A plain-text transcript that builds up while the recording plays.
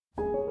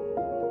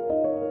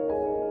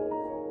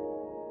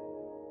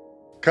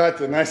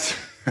Katya, nice,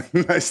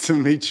 nice to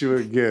meet you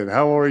again.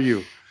 How are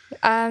you?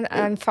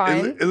 I'm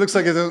fine. It looks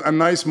like it's a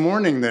nice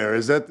morning there.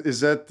 Is that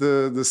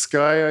the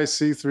sky I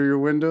see through your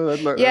window?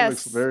 That looks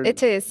Yes, very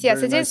it is. Yes,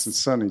 very it nice and is.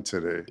 sunny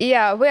today.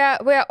 Yeah, we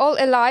are all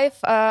alive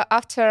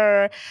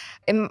after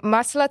a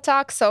missile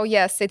attack. So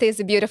yes, it is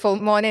a beautiful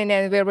morning,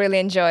 and we really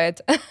enjoy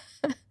it.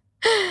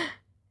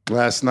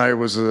 Last night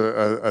was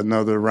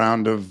another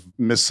round of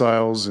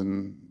missiles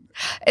and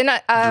And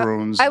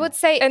drones. I would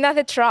say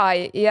another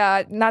try.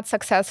 Yeah, not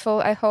successful,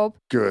 I hope.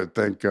 Good,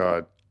 thank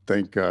God.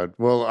 Thank God.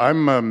 Well,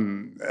 I'm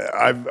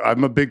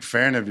a big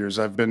fan of yours.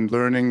 I've been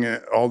learning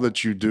all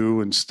that you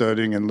do and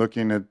studying and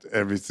looking at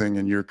everything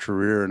in your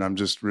career, and I'm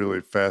just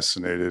really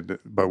fascinated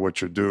by what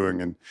you're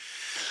doing. And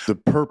the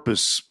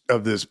purpose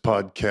of this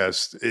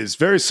podcast is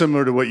very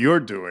similar to what you're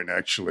doing,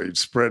 actually,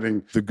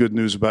 spreading the good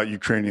news about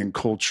Ukrainian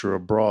culture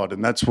abroad.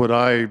 And that's what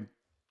I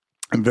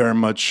very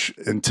much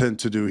intend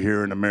to do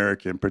here in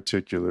America in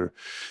particular.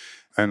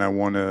 And I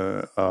want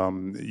to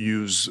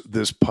use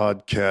this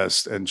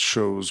podcast and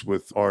shows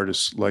with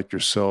artists like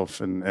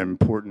yourself and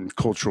important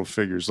cultural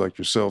figures like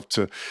yourself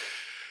to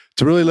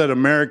really let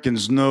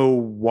Americans know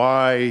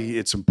why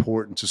it's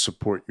important to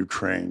support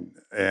Ukraine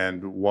and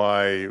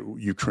why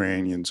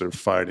Ukrainians are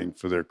fighting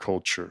for their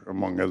culture,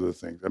 among other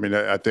things. I mean,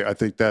 I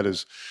think that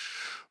is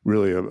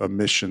really a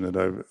mission that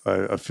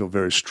I feel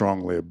very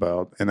strongly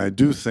about. And I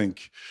do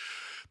think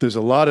there's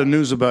a lot of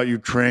news about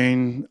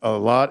Ukraine, a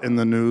lot in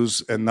the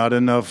news, and not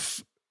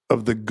enough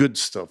of the good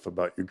stuff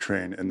about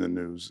Ukraine in the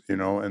news,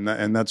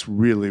 and that's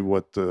really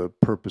what the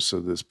purpose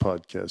of this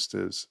podcast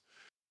is.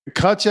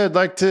 Katya, I'd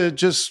like to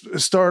just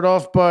start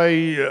off by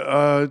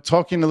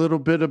talking a little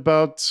bit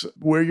about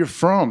where you're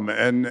from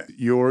and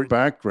your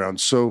background.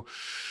 So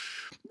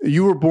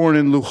you were born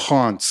in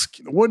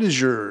Luhansk. What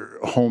is your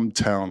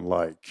hometown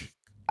like?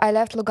 I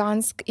left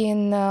Lugansk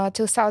in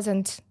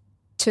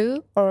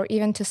 2002 or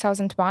even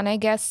 2001, I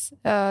guess,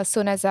 as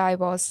soon as I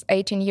was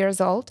 18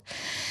 years old.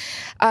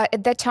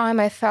 At that time,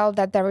 I felt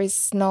that there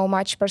is no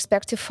much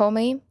perspective for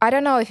me. I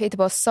don't know if it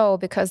was so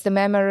because the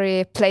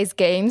memory plays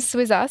games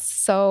with us.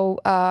 So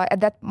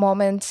at that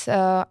moment,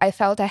 I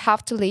felt I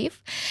have to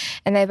leave.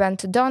 And I went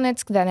to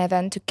Donetsk, then I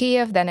went to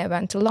Kiev, then I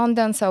went to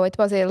London. So it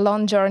was a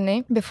long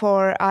journey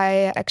before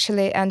I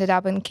actually ended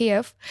up in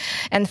Kiev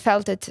and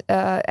felt it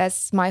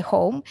as my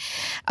home.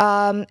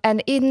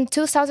 And in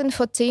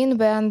 2014,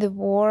 when the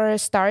war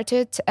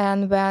started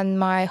and when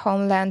my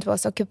homeland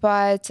was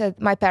occupied,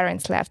 my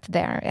parents left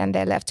there and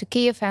they left to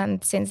Kiev,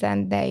 and since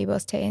then they were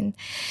staying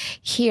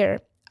here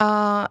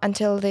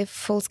until the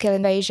full-scale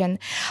invasion.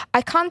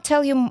 I can't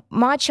tell you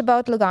much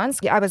about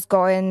Lugansk. I was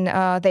going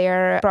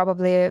there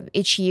probably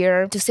each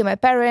year to see my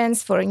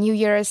parents for New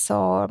Year's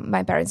or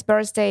my parents'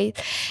 birthday.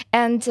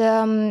 And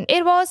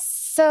it was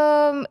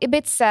a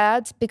bit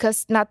sad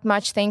because not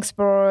much things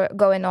were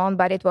going on,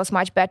 but it was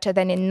much better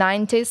than in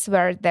 90s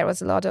where there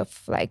was a lot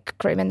of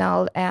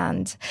criminal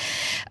and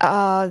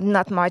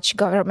not much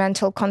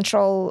governmental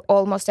control.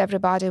 Almost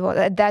everybody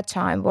at that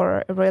time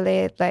were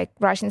really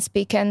Russian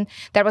speaking.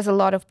 There was a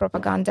lot of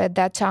propaganda at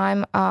that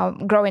time.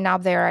 Growing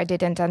up there, I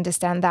didn't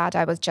understand that.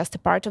 I was just a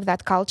part of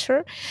that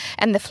culture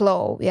and the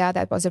flow,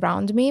 that was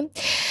around me.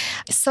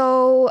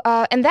 So,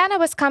 and then I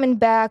was coming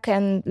back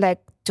and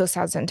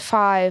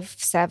 2005,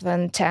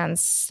 7,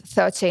 10s,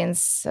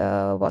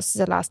 13s was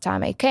the last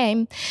time I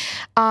came.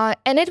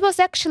 And it was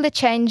actually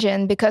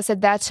changing because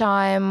at that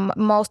time,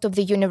 most of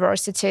the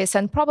universities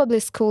and probably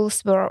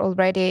schools were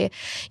already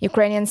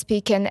Ukrainian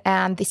speaking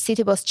and the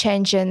city was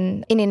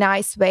changing in a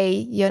nice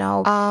way,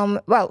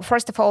 Well,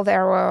 first of all,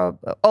 there were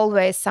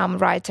always some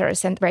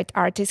writers and great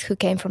artists who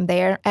came from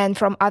there. And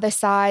from other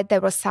side,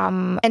 there were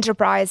some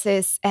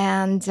enterprises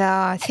and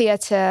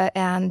theater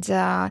and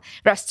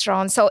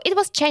restaurants. So it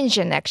was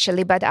changing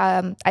actually, but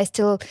I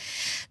still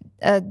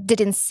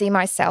didn't see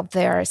myself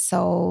there,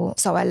 so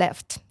I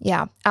left.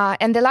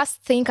 And the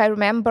last thing I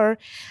remember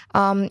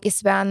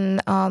is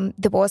when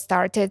the war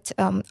started.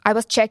 I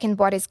was checking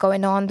what is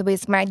going on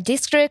with my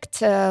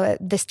district,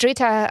 the street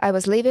I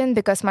was living,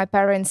 because my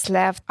parents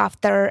left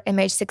after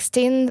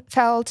MH16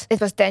 felt it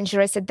was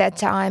dangerous at that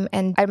time.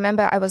 And I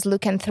remember I was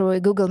looking through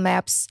Google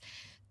Maps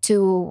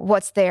to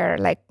what's there,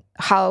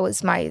 how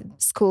is my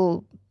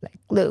school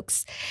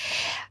looks.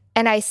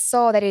 And I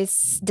saw that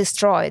it's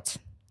destroyed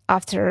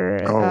after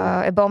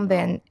a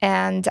bombing.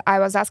 And I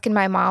was asking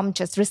my mom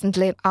just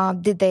recently,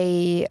 did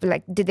they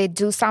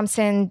do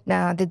something?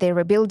 Did they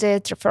rebuild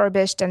it,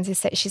 refurbished? And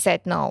she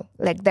said no.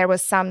 There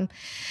was some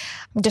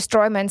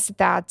destroyments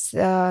that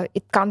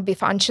it can't be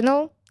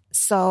functional.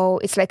 So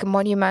it's like a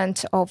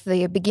monument of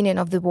the beginning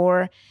of the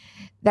war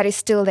that is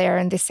still there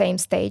in the same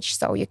stage.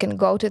 So you can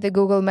go to the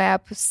Google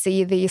map,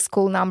 see the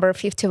school number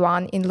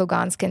 51 in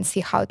Lugansk and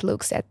see how it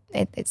looks.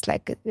 It's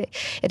like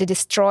a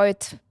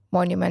destroyed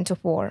monument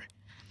of war.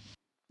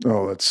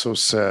 Oh, that's so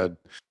sad.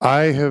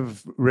 I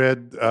have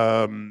read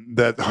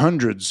that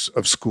hundreds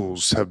of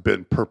schools have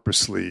been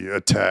purposely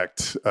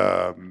attacked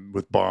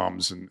with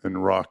bombs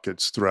and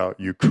rockets throughout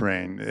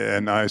Ukraine.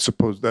 And I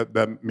suppose that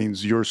that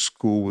means your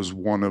school was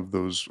one of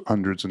those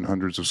hundreds and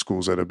hundreds of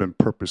schools that have been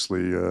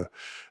purposely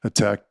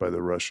attacked by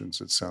the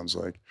Russians, it sounds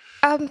like.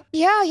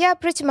 Yeah,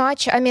 pretty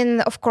much. I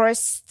mean, of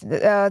course,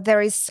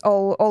 there is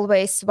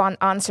always one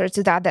answer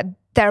to that, that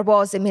there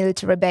was a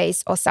military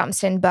base or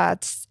something,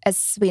 but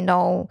as we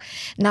know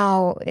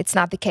now, it's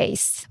not the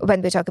case.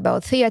 When we talk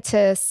about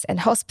theaters and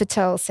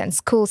hospitals and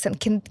schools and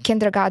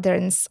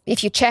kindergartens,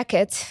 if you check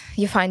it,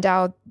 you find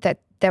out that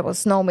there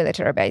was no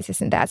military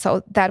bases in that.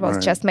 So that was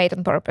just made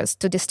on purpose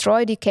to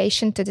destroy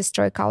education, to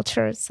destroy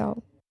culture.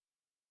 So.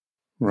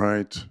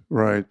 Right,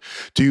 right.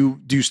 Do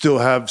you still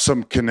have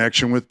some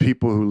connection with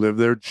people who live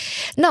there?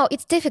 No,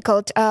 it's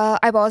difficult.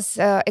 I was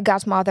a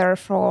godmother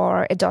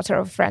for a daughter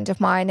of a friend of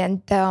mine,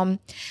 and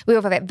we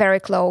were very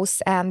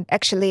close. And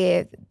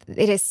actually,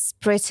 it is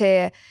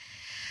pretty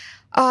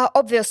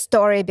obvious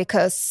story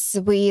because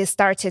we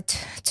started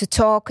to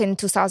talk in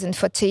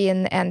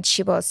 2014, and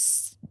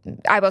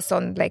I was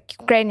on like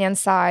Ukrainian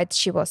side,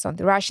 she was on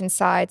the Russian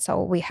side,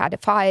 so we had a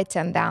fight,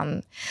 and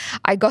then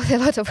I got a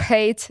lot of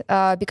hate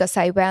because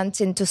I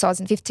went in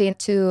 2015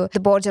 to the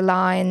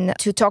borderline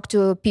to talk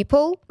to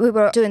people. We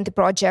were doing the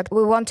project.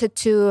 We wanted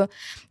to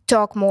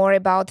talk more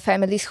about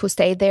families who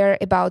stay there,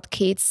 about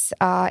kids,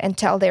 and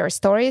tell their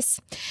stories.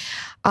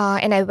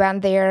 And I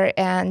went there,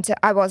 and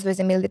I was with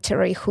the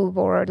military who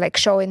were like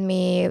showing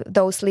me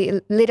those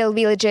little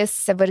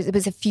villages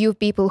with a few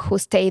people who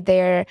stayed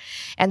there.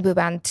 And we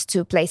went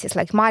to places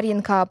like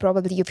Mariinka,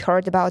 probably you've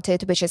heard about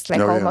it, which is like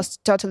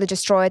almost totally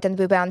destroyed. And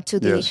we went to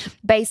the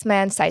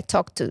basements. I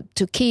talked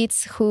to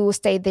kids who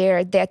stayed there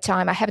at that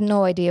time. I have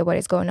no idea what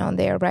is going on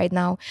there right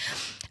now.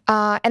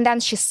 And then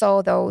she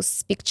saw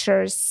those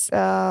pictures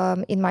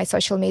in my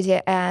social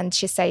media, and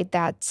she said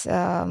that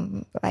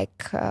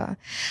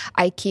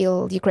I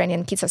killed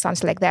Ukrainian kids or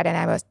something like that. And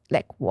I was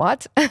like,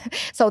 what?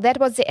 So that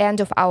was the end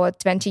of our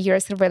 20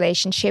 years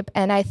relationship.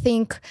 And I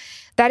think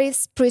that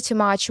is pretty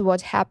much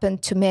what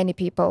happened to many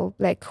people,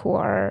 like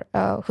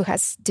who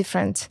has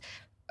different,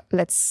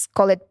 let's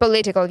call it,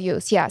 political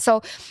views. Yeah.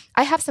 So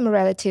I have some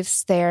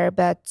relatives there,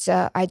 but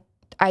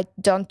I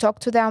don't talk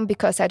to them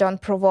because I don't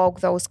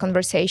provoke those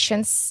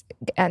conversations,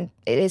 and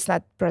it is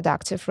not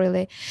productive,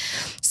 really.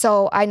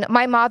 So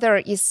my mother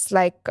is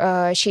like,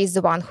 she's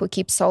the one who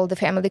keeps all the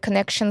family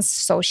connections,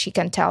 so she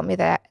can tell me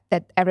that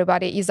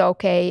everybody is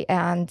okay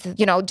and,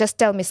 just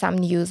tell me some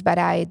news, but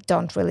I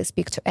don't really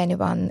speak to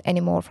anyone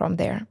anymore from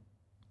there.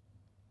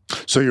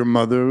 So your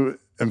mother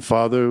and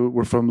father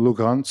were from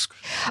Lugansk?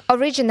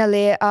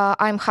 Originally,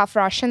 I'm half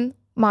Russian.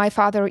 My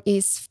father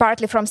is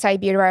partly from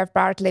Siberia,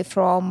 partly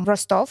from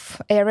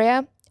Rostov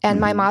area. And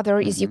my mother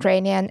is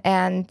Ukrainian.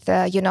 And,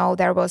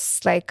 there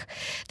was like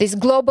this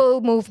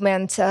global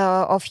movement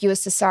of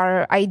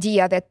USSR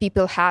idea that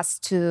people has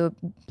to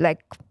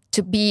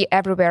be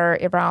everywhere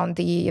around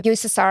the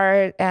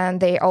USSR, and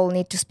they all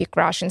need to speak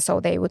Russian. So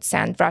they would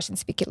send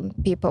Russian-speaking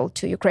people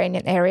to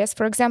Ukrainian areas,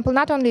 for example,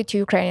 not only to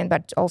Ukrainian,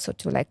 but also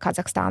to like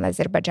Kazakhstan,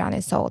 Azerbaijan,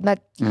 and so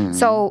on.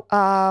 So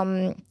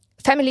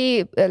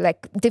family,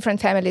 like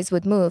different families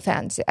would move.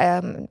 And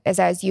as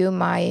I assume,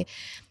 my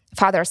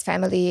father's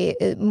family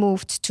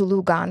moved to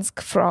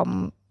Lugansk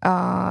from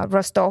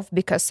Rostov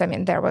because,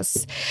 there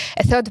was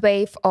a third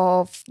wave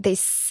of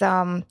this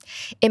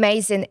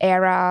amazing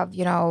era,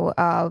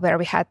 where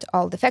we had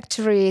all the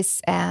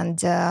factories and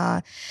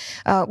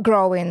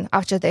growing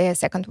after the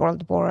Second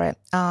World War.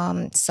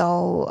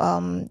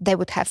 So they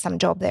would have some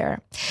job there.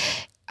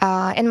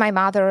 And my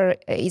mother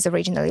is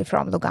originally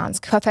from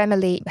Lugansk. Her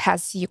family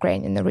has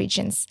Ukrainian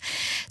origins.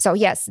 So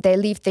yes, they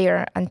lived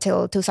there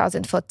until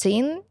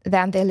 2014.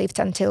 Then they lived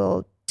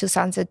until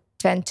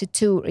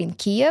 2022 in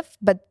Kiev.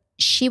 But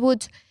she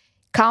would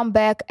come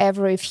back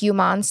every few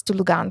months to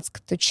Lugansk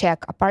to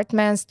check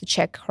apartments, to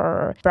check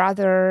her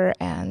brother.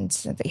 And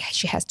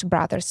she has two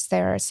brothers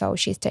there, so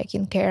she's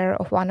taking care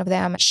of one of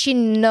them. She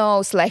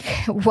knows like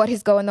what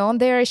is going on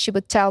there. She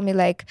would tell me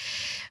like,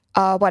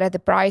 what are the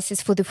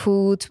prices for the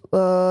food,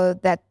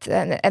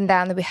 and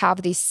then we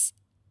have this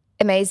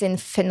amazing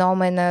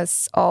phenomena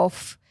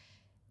of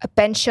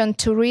pension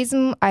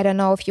tourism. I don't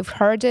know if you've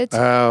heard it.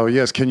 Oh,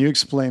 yes. Can you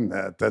explain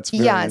that? That's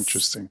very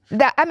interesting.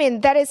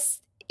 That is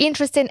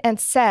interesting and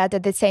sad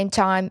at the same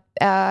time.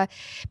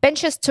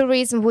 Pension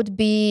tourism would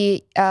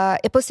be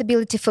a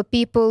possibility for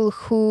people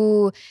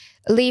who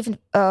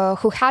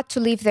had to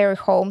leave their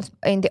homes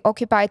in the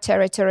occupied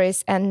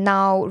territories and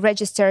now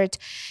registered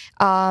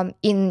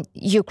in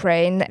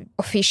Ukraine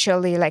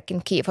officially, like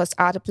in Kiev or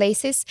other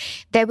places.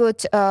 They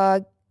would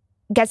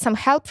get some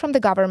help from the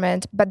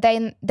government, but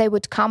then they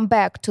would come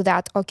back to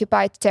that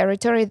occupied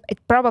territory. It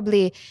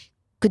probably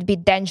could be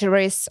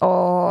dangerous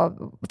or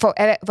for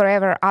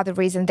whatever other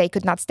reason they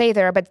could not stay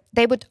there, but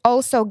they would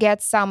also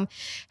get some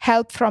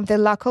help from the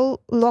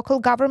local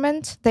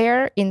government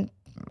there in,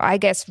 I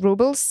guess,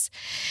 rubles.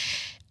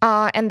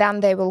 And then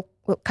they will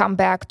will come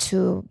back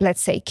to,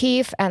 let's say,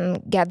 Kiev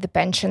and get the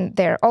pension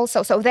there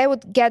also. So they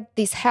would get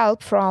this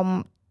help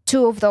from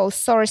two of those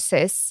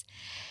sources,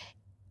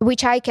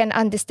 which I can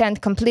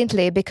understand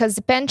completely, because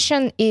the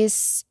pension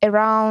is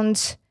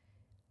around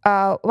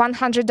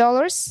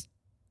 $100.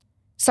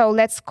 So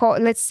let's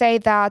say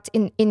that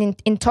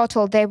in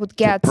total they would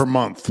get per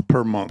month.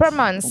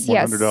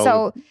 Yes.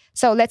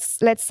 So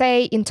let's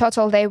say in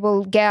total they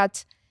will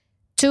get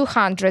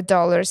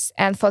 $200,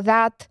 and for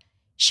that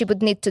she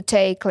would need to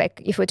take,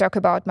 like, if we talk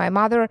about my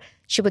mother,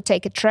 she would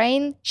take a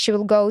train. She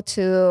will go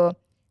to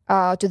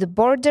the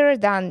border,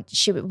 then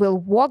she will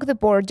walk the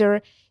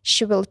border.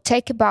 She will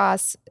take a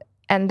bus,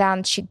 and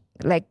then she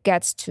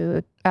gets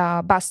to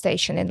bus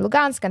station in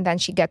Lugansk, and then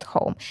she get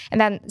home. And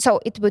then, so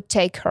it would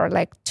take her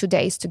 2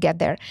 days to get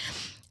there.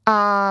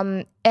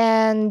 And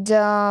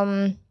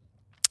the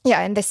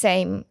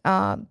same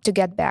to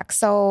get back.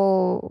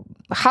 So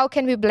how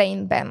can we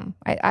blame them?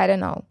 I don't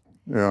know.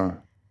 Yeah.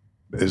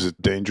 Is it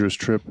a dangerous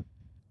trip?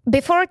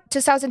 Before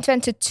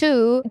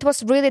 2022, it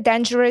was really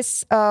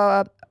dangerous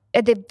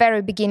at the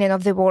very beginning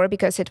of the war,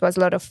 because it was a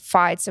lot of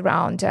fights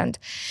around.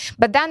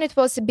 But then it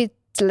was a bit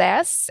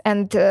less,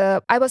 and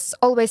I was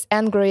always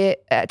angry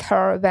at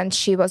her when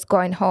she was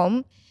going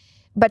home.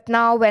 But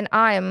now when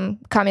I am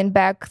coming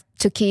back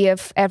to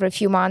Kiev every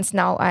few months,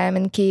 now I am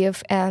in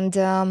Kiev, and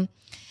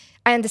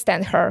I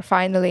understand her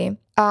finally.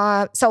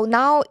 So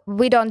now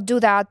we don't do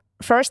that.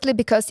 Firstly,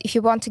 because if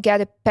you want to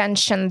get a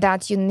pension,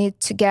 that you need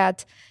to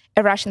get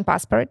a Russian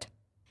passport.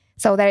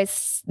 So there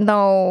is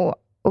no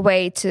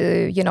way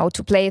to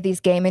play this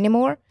game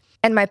anymore.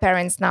 And my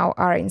parents now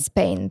are in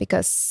Spain,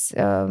 because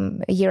a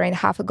year and a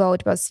half ago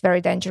it was very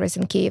dangerous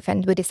in Kiev,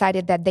 and we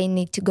decided that they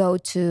need to go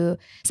to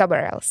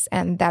somewhere else,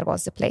 and that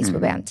was the place we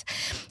went.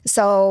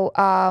 So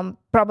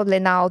probably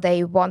now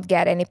they won't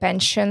get any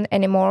pension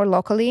anymore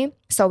locally.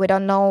 So we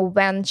don't know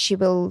when she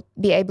will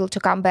be able to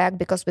come back,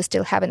 because we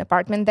still have an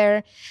apartment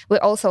there. We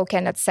also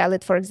cannot sell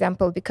it, for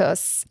example,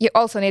 because you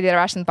also need a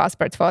Russian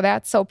passport for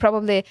that. So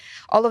probably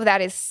all of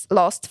that is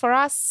lost for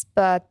us.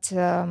 But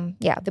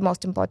the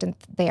most important,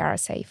 they are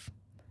safe.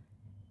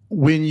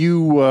 When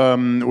you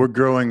were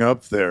growing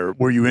up there,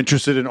 were you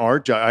interested in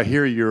art? I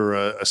hear you're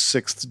a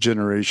sixth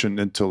generation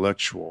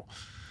intellectual.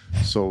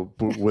 So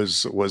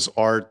was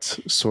art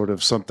sort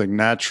of something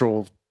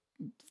natural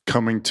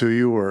coming to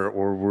you,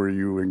 or were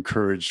you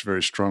encouraged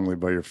very strongly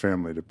by your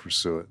family to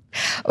pursue it?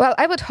 Well,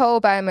 I would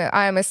hope I'm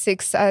a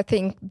six. I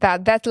think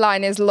that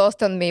line is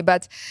lost on me.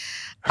 But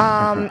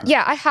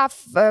I have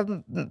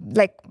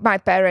my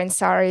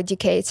parents are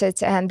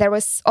educated, and there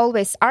was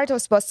always art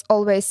was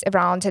always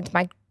around, and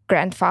my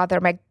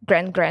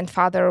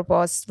grand-grandfather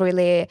was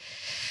really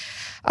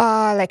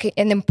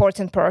an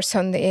important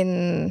person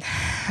in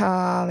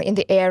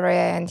the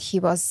area, and he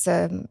was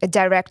a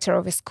director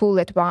of a school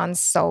at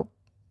once. So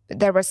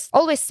there was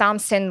always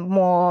something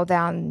more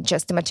than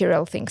just the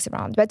material things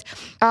around. But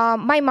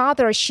my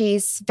mother,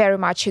 she's very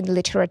much in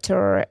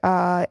literature,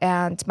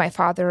 and my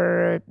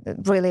father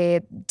really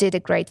did a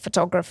great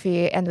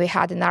photography, and we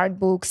had an art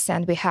books,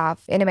 and we have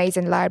an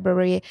amazing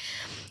library.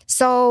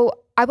 So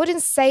I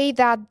wouldn't say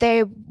that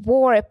they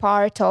were a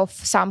part of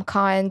some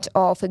kind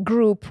of a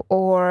group,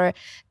 or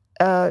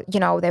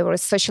they were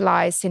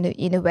socialized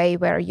in a way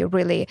where you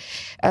really...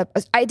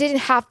 I didn't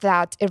have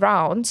that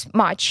around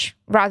much,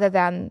 rather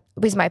than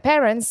with my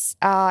parents,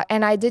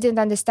 and I didn't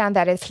understand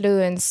that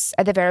influence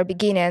at the very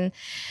beginning.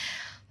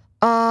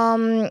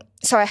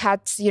 So I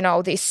had,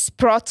 these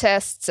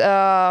protest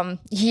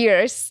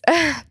years.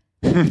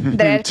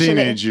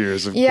 Teenage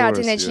years, of course.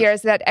 Teenage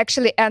years that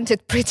actually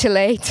ended pretty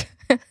late.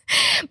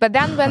 But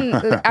then when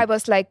I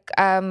was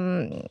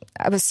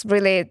I was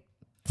really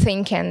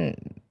thinking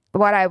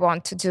what I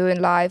want to do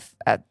in life.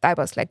 I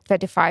was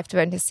 35,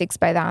 26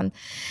 by then.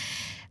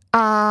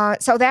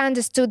 So they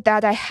understood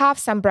that I have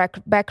some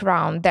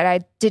background that I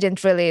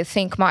didn't really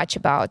think much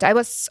about. I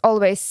was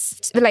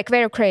always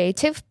very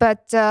creative,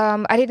 but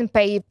I didn't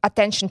pay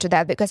attention to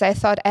that, because I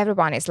thought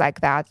everyone is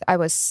like that. I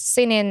was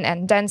singing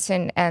and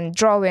dancing and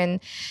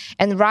drawing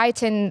and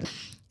writing.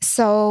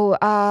 So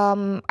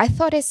I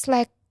thought it's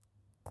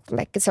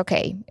it's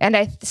okay. And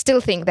I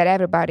still think that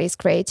everybody is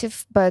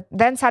creative. But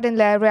then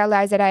suddenly I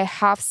realized that I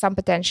have some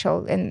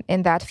potential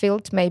in that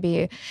field,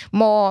 maybe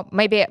more,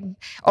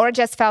 or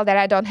just felt that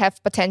I don't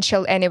have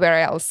potential anywhere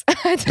else.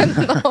 I don't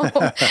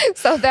know.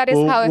 So that is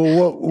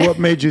what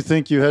made you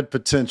think you had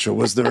potential?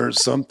 Was there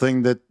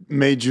something that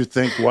made you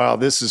think, wow,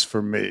 this is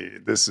for me,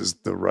 this is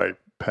the right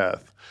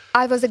path?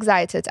 I was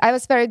excited. I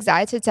was very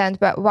excited. And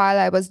while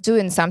I was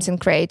doing something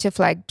creative,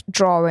 like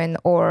drawing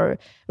or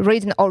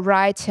reading or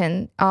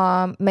writing,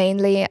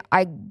 mainly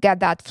I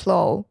get that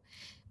flow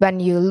when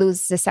you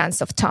lose the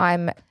sense of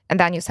time, and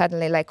then you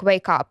suddenly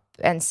wake up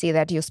and see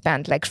that you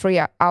spent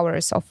 3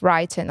 hours of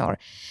writing or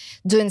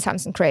doing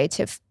something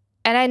creative.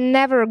 And I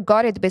never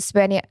got it with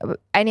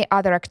any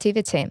other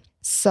activity.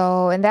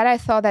 So, and then I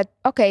thought that,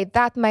 okay,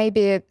 that may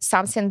be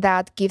something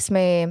that gives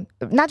me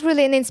not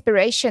really an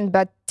inspiration,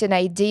 but an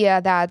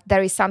idea that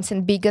there is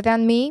something bigger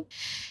than me.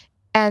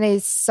 And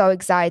it's so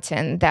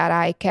exciting that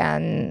I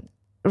can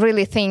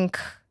really think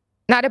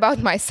not about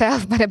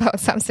myself, but about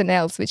something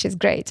else, which is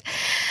great.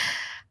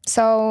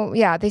 So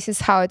yeah, this is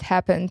how it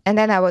happened. And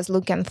then I was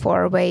looking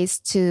for ways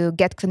to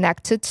get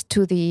connected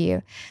to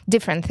the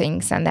different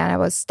things. And then I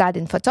was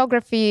studying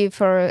photography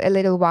for a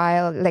little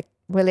while, like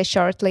really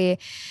shortly.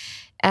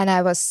 And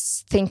I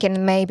was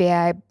thinking maybe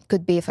I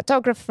could be a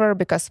photographer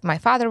because my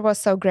father was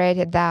so great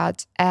at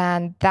that.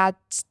 And that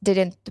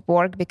didn't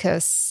work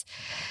because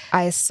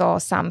I saw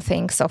some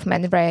things of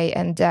Man Ray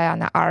and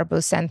Diana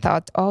Arbus and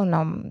thought, oh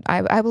no,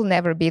 I will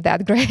never be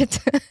that great.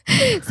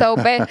 So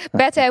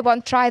better I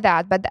won't try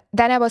that. But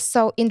then I was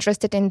so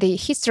interested in the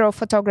history of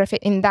photography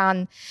and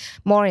then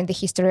more in the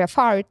history of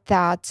art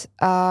that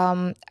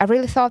I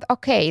really thought,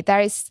 okay, there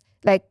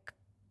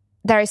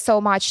is so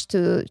much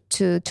to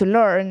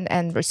learn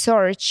and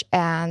research,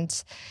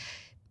 and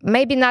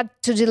maybe not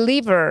to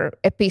deliver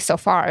a piece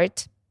of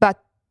art,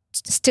 but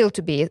still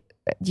to be,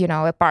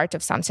 a part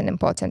of something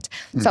important.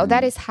 Mm-hmm. So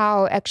that is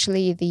how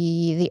actually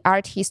the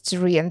art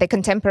history and the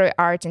contemporary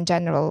art in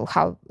general,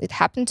 how it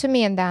happened to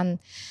me. And then,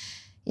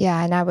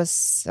 and I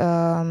was,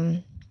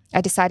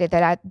 I decided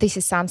that this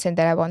is something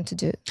that I want to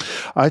do.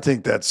 I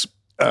think that's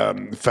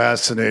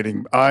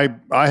fascinating. I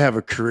have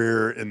a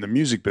career in the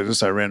music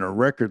business. I ran a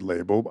record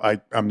label.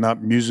 I'm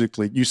not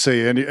musically. You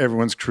say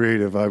everyone's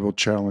creative. I will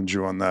challenge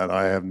you on that.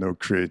 I have no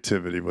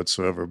creativity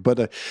whatsoever.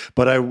 But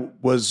I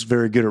was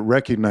very good at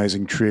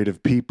recognizing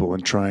creative people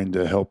and trying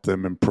to help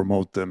them and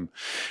promote them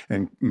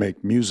and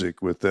make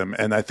music with them.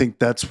 And I think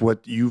that's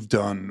what you've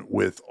done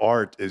with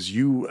art. Is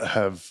you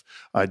have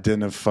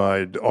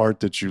identified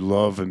art that you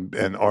love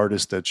and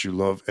artists that you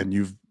love, and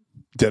you've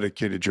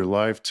dedicated your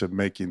life to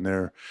making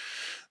their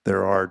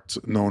art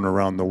known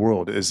around the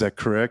world. Is that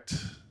correct?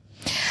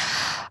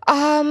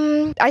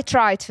 I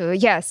try to,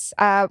 yes.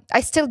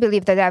 I still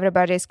believe that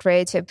everybody is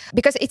creative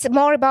because it's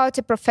more about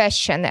a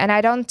profession, and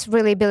I don't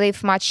really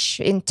believe much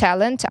in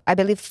talent. I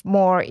believe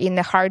more in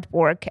the hard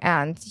work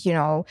and,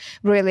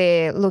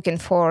 really looking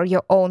for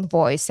your own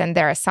voice. And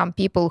there are some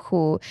people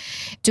who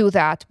do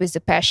that with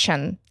the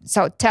passion.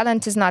 So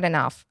talent is not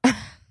enough.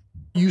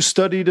 You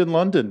studied in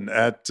London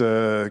at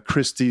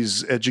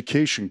Christie's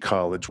Education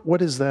College.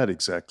 What is that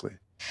exactly?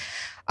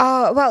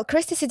 Well,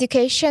 Christie's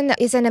Education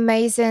is an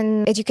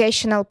amazing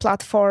educational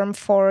platform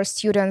for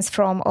students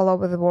from all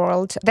over the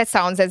world. That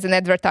sounds as an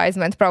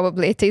advertisement.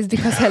 Probably it is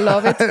because I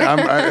love it.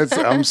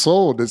 I'm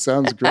sold. It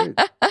sounds great.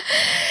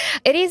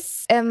 It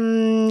is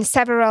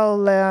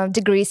several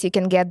degrees you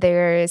can get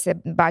there. It's a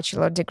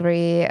bachelor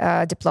degree,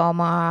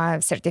 diploma,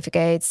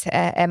 certificates,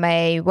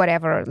 MA,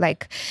 whatever.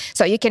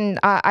 So you can.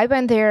 I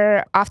went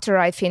there after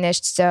I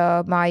finished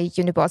my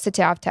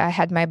university. After I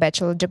had my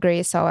bachelor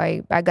degree, so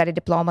I got a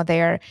diploma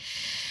there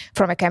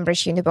from a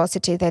Cambridge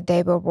university that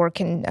they were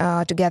working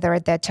together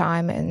at that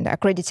time and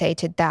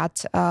accredited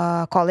that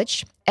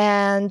college.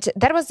 And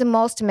that was the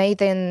most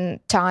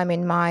amazing time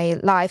in my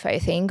life, I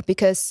think,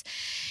 because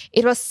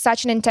it was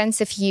such an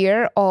intensive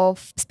year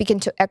of speaking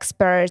to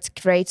experts,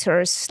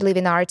 curators,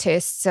 living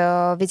artists,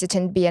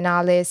 visiting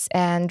biennales,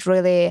 and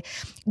really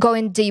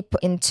going deep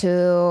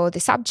into the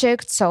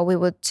subject. So we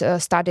would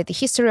study the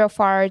history of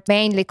art,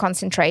 mainly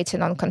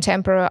concentrating on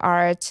contemporary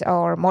art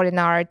or modern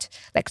art,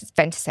 like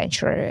 20th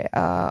century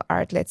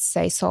art, let's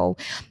say so.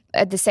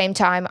 At the same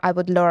time, I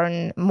would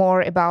learn more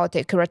about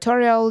the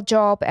curatorial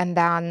job and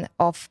then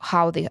of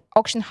how the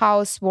auction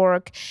house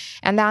work,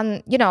 and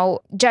then,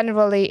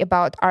 generally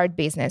about art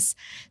business.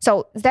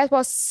 So that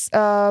was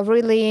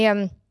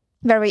really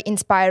very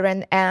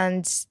inspiring,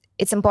 and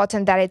it's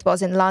important that it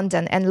was in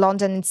London, and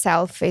London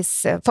itself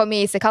is, for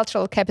me, is the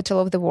cultural capital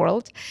of the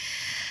world.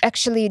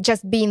 Actually,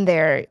 just being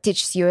there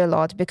teaches you a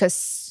lot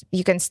because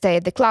you can stay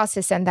at the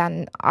classes and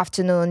then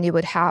afternoon you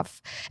would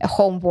have a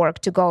homework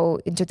to go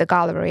into the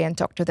gallery and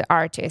talk to the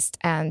artist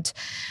and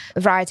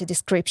write a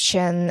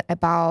description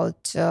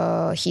about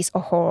his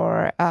or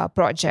her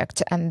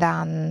project, and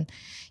then,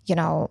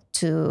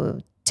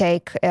 to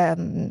take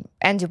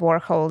Andy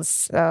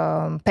Warhol's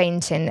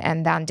painting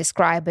and then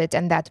describe it,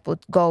 and that would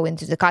go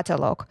into the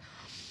catalog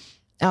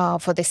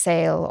for the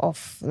sale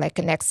of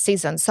next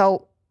season.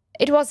 So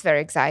it was very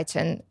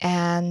exciting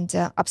and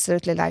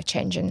absolutely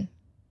life-changing.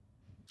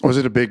 Was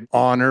it a big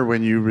honor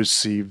when you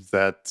received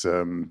that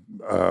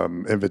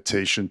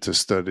invitation to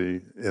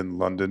study in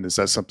London? Is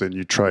that something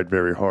you tried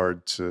very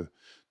hard to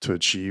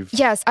achieve?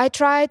 Yes, I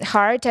tried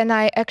hard, and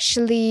I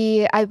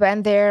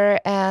went there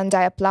and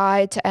I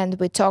applied, and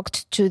we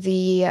talked to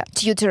the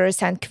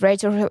tutors and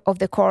curator of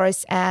the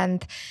course,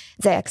 and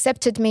they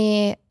accepted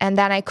me, and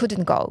then I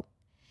couldn't go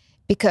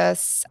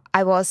because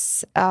I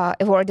was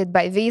awarded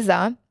by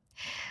visa.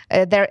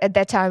 There at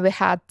that time we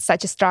had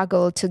such a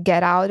struggle to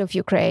get out of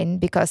Ukraine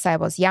because I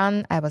was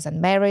young, I was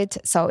unmarried,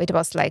 so it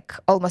was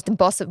almost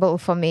impossible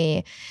for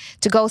me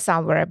to go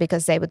somewhere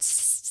because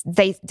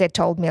they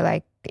told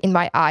me in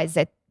my eyes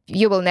that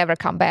you will never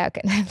come back.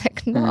 And I'm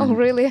like, no,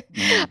 really,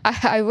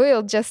 I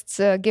will. Just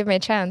give me a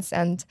chance.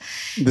 And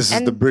this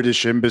is the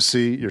British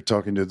Embassy. You're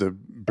talking to the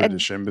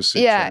British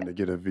Embassy trying to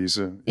get a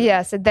visa.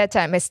 Yes, at that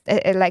time it's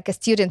like a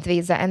student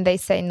visa, and they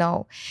say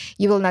no,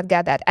 you will not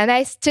get that. And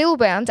I still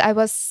went.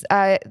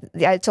 I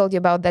told you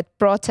about that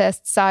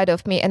protest side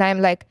of me, and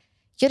I'm like,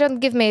 you don't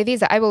give me a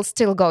visa, I will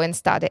still go and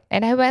study.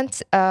 And I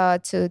went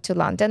to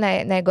London,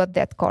 and I got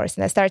that course,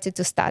 and I started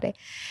to study.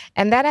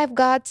 And then I've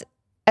got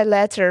a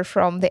letter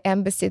from the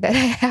embassy that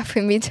I have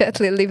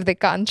immediately leave the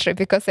country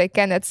because I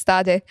cannot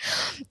study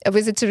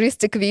with a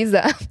touristic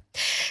visa.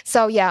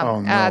 So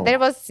there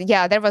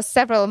was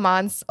several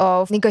months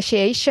of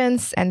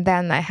negotiations, and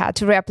then I had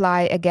to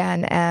reapply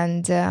again,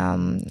 and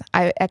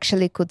I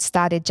actually could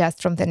study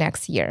just from the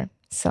next year.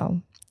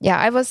 So yeah,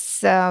 I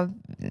was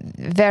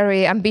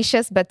very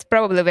ambitious, but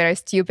probably very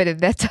stupid at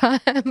that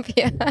time.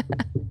 Yeah.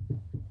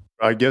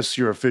 I guess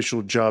your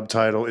official job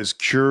title is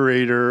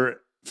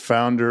curator,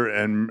 founder,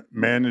 and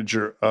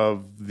manager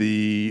of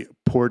the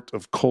Port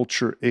of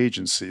Culture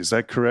Agency. Is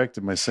that correct?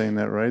 Am I saying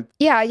that right?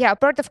 Yeah.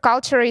 Port of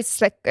Culture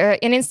is like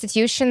an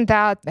institution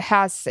that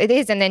it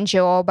is an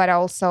NGO, but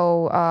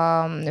also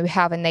we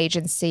have an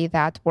agency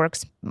that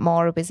works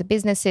more with the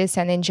businesses,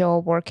 and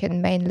NGO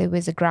working mainly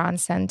with the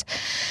grants and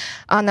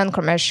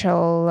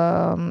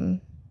non-commercial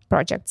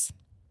projects.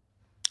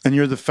 And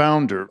you're the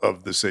founder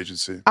of this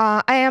agency?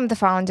 I am the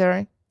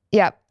founder.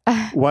 Yeah.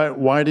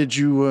 Why did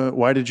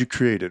you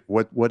create it?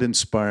 What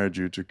inspired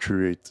you to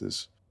create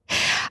this?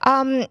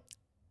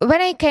 When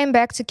I came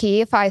back to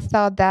Kyiv, I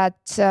thought that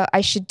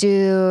I should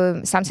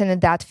do something in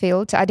that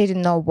field. I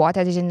didn't know what.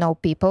 I didn't know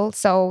people.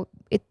 So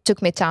it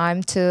took me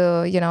time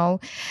to,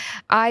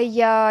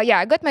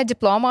 I got my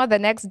diploma. The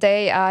next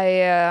day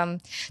I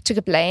took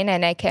a plane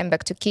and I came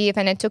back to Kyiv,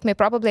 and it took me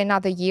probably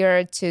another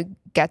year to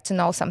get to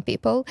know some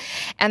people.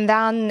 And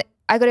then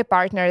I got a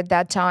partner at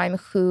that time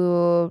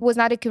who was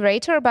not a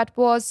curator, but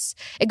was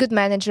a good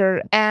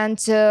manager. And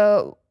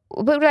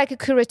we were like a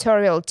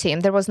curatorial team.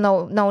 There was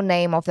no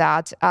name of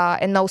that,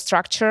 and no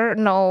structure,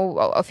 no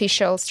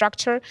official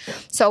structure.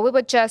 So we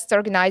were just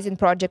organizing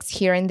projects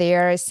here and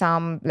there,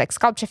 some like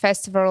sculpture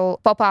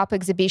festival, pop-up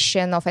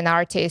exhibition of an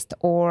artist,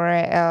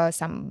 or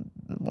some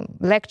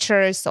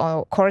lectures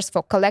or course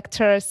for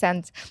collectors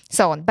and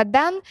so on. But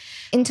then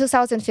in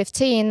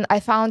 2015, I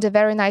found a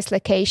very nice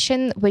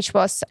location, which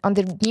was on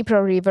the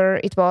Dnipro River.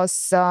 It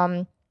was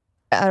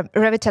a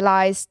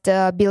revitalized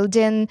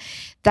building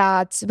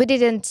that we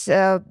didn't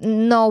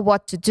know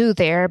what to do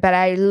there, but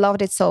I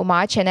loved it so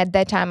much. And at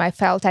that time, I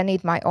felt I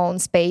need my own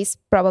space,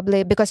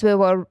 probably because we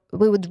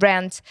would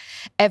rent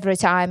every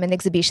time an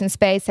exhibition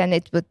space, and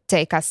it would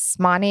take us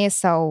money.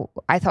 So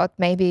I thought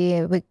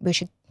maybe we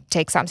should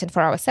take something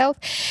for ourselves.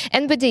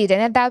 And we did.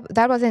 And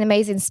that was an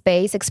amazing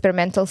space,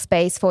 experimental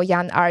space for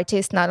young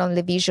artists, not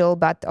only visual,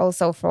 but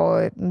also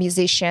for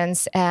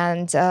musicians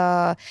and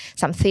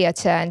some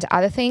theater and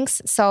other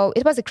things. So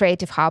it was a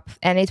creative hub,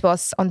 and it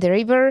was on the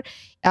river.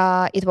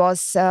 It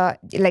was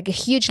like a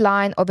huge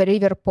line of a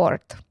river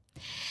port.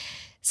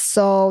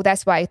 So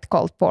that's why it's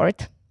called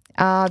port.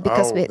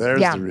 There's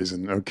the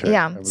reason. Okay.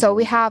 Yeah. So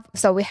we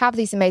have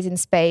this amazing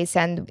space,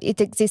 and it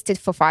existed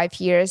for 5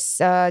 years,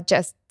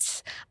 just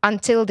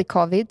until the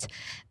COVID,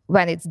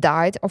 when it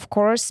died, of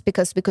course,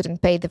 because we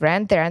couldn't pay the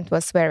rent. The rent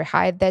was very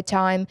high at that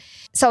time.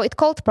 So it's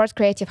called Port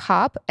Creative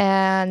Hub,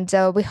 and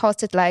we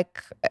hosted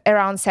like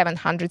around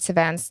 700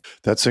 events.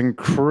 That's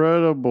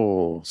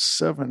incredible.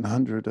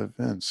 700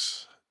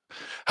 events.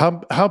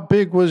 How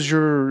big was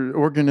your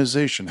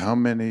organization? How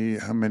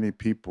many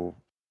people?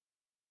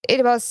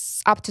 It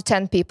was up to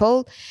 10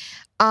 people,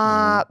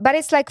 but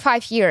it's like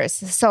 5 years.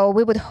 So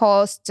we would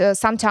host,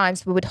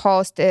 sometimes we would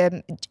host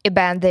a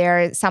band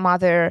there. Some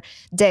other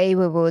day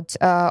we would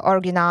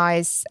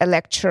organize a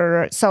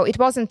lecture. So it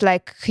wasn't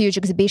like huge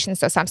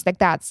exhibitions or something like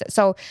that.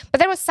 But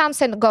there was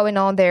something going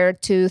on there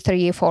 2,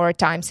 3, 4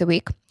 times a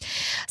week.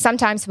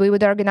 Sometimes we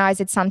would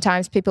organize it.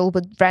 Sometimes people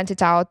would rent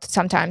it out.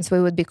 Sometimes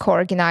we would be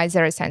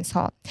co-organizers and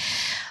so on.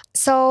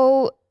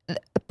 So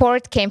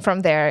Port came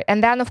from there.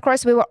 And then, of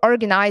course, we were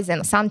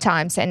organizing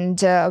sometimes,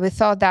 and we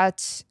thought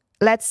that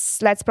let's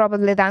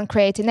probably then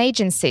create an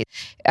agency.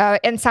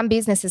 And some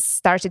businesses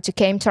started to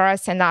came to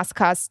us and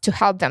ask us to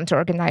help them to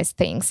organize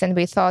things. And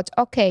we thought,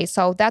 okay,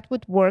 so that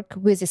would work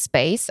with a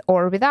space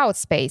or without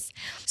space.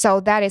 So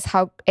that is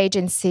how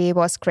agency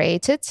was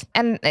created,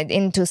 and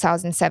in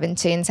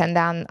 2017. And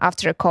then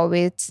after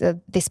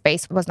COVID, the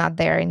space was not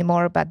there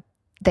anymore, but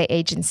the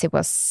agency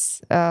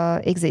was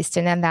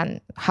existing, and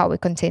then how we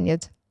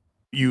continued.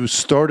 You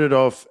started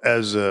off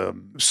as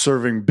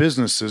serving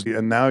businesses,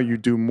 and now you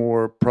do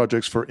more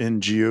projects for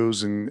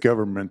NGOs and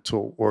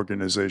governmental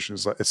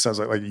organizations. It sounds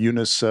like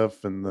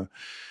UNICEF and the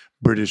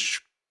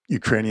British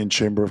Ukrainian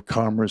Chamber of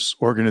Commerce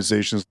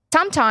organizations.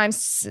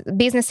 Sometimes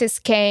businesses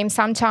came,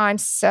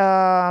 sometimes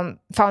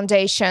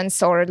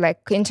foundations or like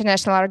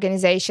international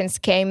organizations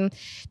came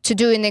to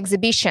do an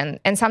exhibition.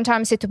 And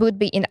sometimes it would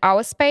be in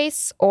our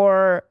space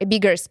or a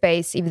bigger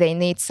space if they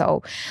need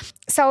so.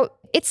 So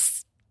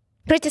it's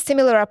pretty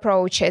similar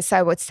approaches,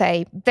 I would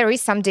say. There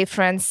is some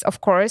difference,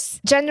 of course.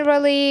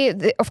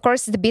 Generally, of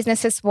course, the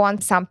businesses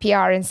want some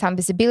PR and some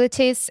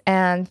visibilities,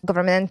 and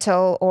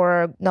governmental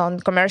or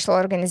non-commercial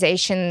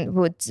organization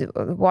would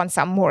want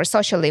some more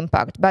social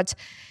impact. But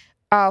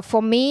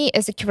for me,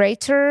 as a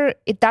curator,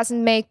 it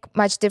doesn't make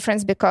much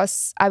difference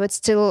because I would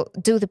still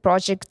do the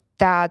project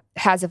that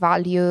has a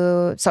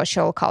value,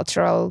 social,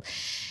 cultural,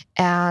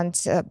 and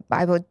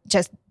I would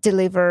just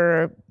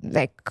deliver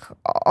like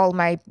all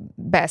my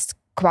best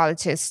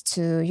qualities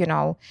to,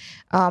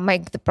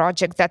 make the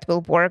project that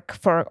will work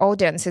for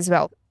audience as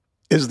well.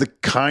 Is the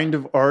kind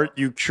of art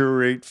you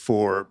curate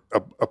for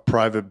a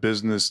private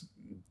business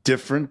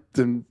different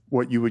than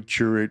what you would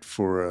curate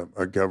for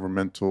a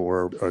governmental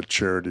or a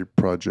charity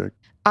project?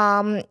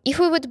 If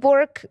we would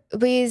work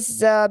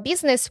with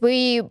business,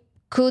 we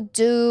could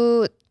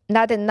do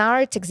not an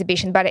art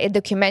exhibition, but a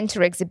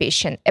documentary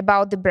exhibition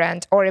about the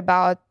brand or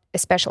about a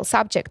special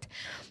subject.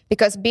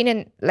 Because being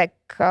an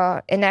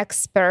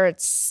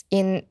expert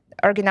in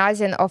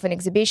organizing of an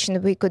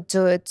exhibition, we could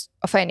do it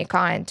of any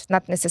kind,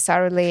 not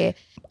necessarily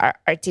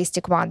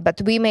artistic one,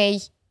 but we may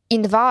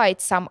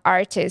invite some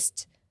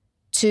artists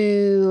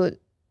to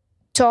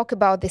talk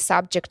about the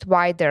subject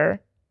wider.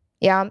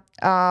 Yeah,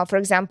 for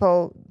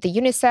example, the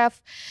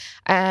UNICEF,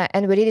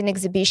 and we did an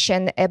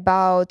exhibition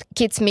about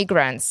kids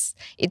migrants.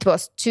 It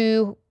was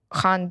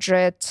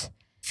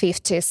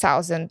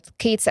 250,000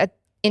 kids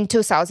in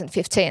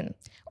 2015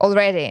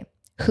 already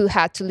who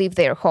had to leave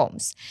their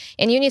homes.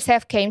 And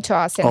UNICEF came to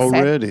us and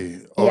said...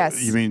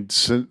 Yes. You mean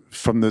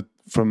from the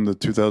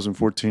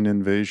 2014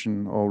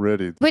 invasion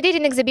already? We did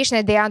an exhibition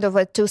at the end of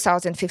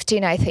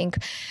 2015, I think,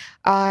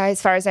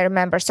 as far as I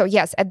remember. So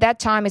yes, at that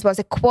time, it was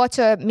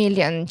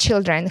 250,000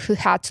 children who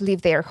had to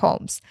leave their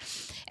homes.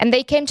 And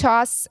they came to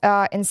us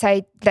and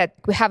said that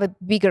we have a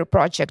bigger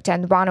project,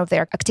 and one of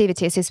their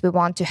activities is we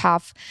want to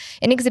have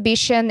an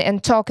exhibition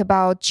and talk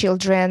about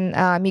children,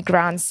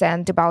 migrants,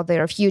 and about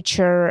their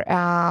future.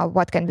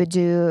 What can we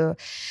do,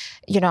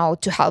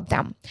 to help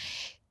them?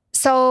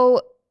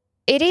 So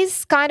it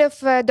is kind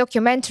of a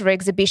documentary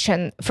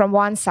exhibition from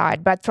one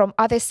side, but from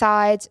other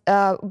side,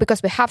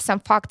 because we have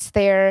some facts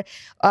there,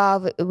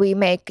 we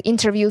make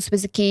interviews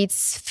with the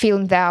kids,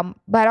 film them,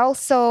 but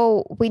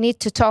also we need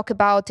to talk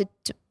about it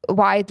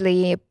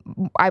widely,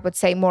 I would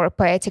say more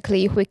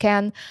poetically if we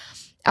can.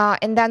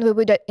 And then we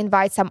would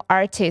invite some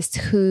artists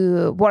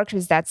who worked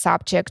with that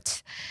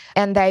subject,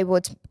 and they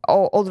would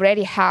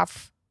already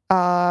have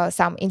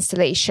some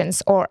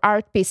installations or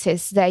art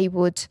pieces. They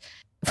would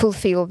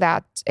fulfill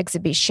that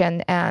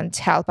exhibition and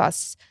help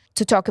us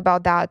to talk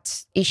about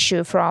that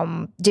issue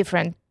from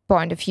different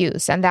point of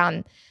views. And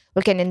then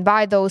we can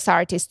invite those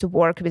artists to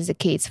work with the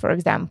kids, for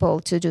example,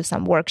 to do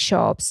some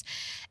workshops.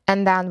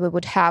 And then we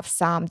would have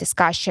some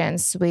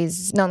discussions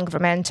with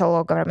non-governmental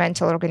or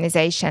governmental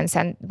organizations,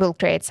 and we'll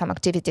create some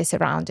activities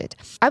around it.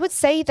 I would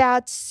say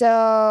that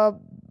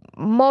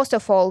most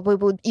of all, we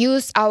would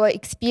use our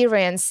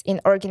experience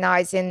in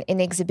organizing in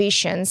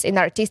exhibitions, in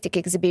artistic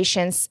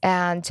exhibitions,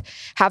 and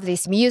have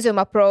this museum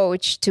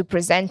approach to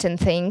presenting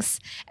things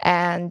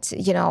and,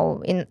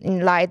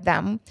 enlighten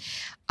them.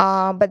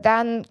 But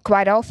then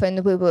quite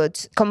often we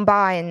would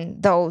combine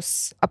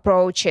those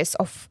approaches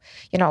of,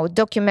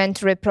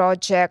 documentary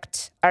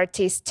project,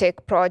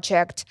 artistic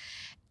project,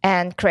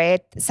 and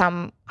create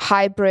some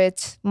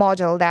hybrid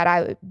model that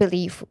I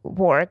believe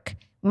work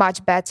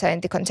much better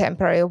in the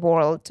contemporary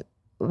world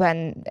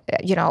when,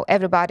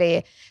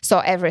 everybody saw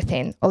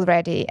everything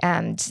already,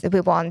 and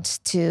we want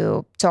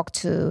to talk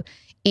to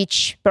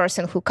each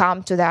person who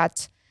come to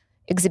that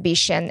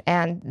exhibition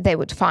and they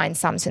would find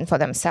something for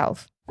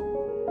themselves.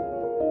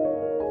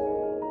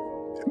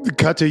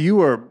 Katya,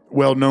 you are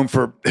well known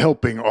for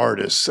helping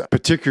artists,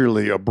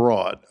 particularly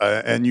abroad,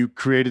 and you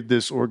created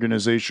this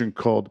organization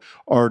called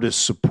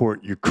Artists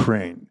Support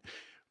Ukraine.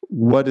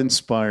 What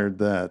inspired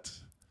that?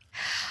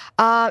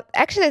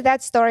 Actually,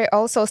 that story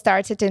also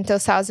started in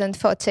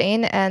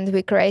 2014, and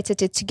we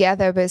created it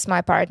together with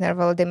my partner,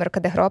 Volodymyr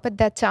Kadeghrop, at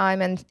that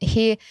time. And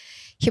he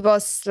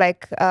was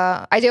like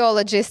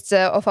ideologist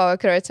of our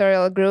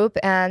curatorial group.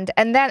 And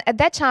then at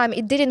that time,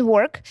 it didn't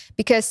work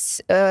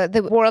because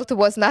the world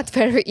was not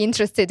very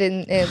interested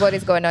in what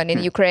is going on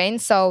in Ukraine.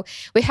 So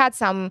we had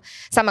some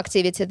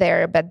activity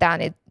there, but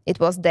then it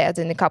was dead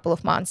in a couple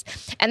of months.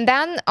 And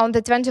then on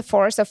the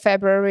 24th of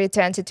February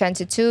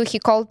 2022, he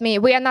called me.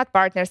 We are not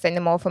partners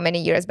anymore for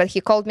many years, but he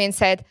called me and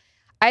said,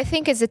 I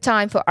think it's the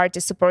time for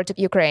Artists Support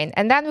Ukraine.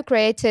 And then we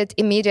created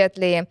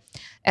immediately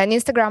an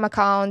Instagram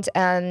account,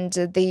 and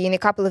in a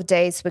couple of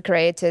days we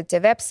created a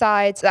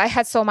website. I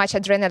had so much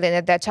adrenaline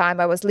at that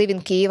time. I was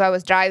leaving Kyiv. I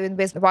was driving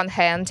with one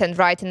hand and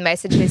writing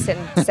messages and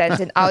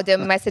sending audio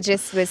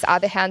messages with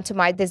other hand to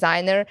my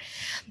designer,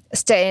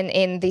 staying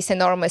in this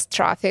enormous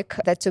traffic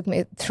that took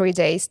me 3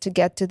 days to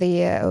get to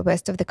the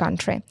west of the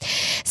country.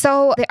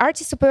 So the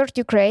Artists Support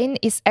Ukraine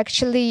is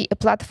actually a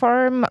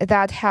platform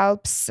that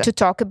helps to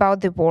talk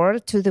about the war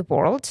to the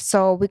world.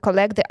 So we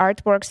collect the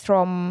artworks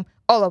from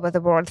all over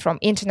the world, from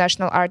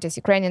international artists,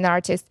 Ukrainian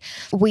artists.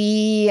 We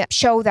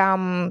show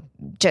them,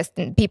 just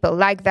people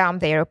like them,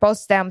 they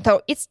repost them. So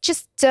it's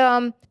just,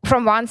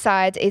 from one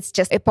side, it's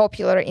just a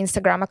popular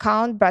Instagram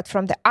account, but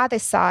from the other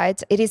side,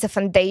 it is a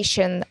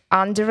foundation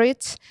under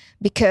it,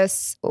 because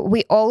we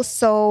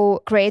also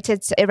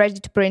created a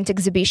ready-to-print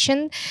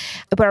exhibition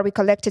where we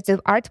collected the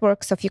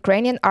artworks of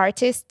Ukrainian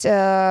artists,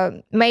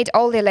 made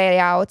all the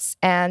layouts,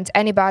 and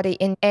anybody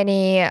in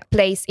any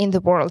place in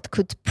the world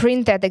could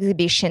print that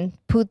exhibition,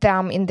 put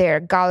them in their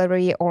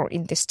gallery or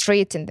in the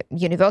street, in the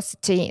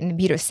university, in the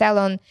beauty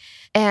salon,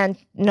 and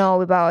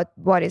know about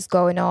what is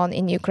going on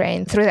in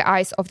Ukraine through the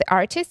eyes of the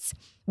artists.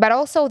 But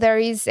also there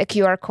is a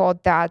QR code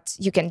that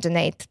you can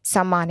donate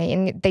some money,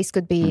 and this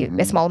could be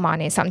a small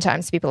money.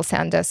 Sometimes people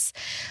send us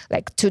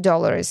like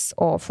 $2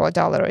 or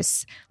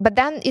 $4. But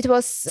then it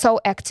was so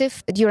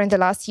active during the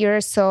last year,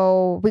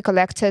 so we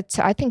collected,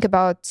 I think,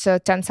 about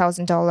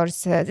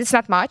 $10,000. It's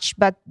not much,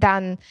 but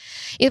then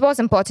it was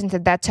important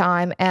at that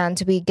time,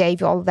 and we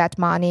gave all that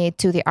money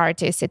to the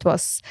artists. It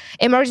was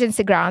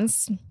emergency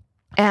grants.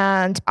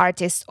 And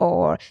artists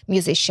or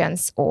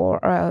musicians or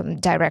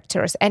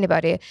directors,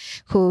 anybody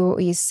who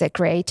is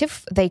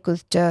creative, they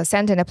could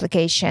send an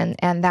application.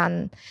 And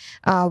then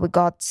we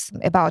got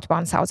about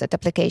 1,000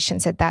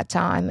 applications at that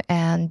time.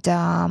 And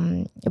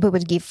we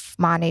would give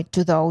money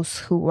to those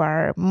who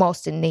were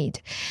most in need.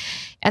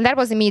 And that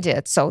was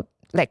immediate. So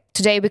like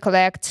today we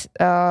collect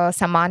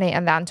some money,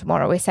 and then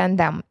tomorrow we send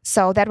them.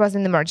 So that was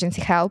an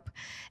emergency help,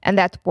 and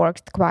that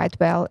worked quite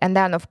well. And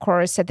then, of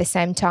course, at the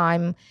same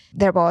time,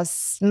 there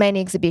was many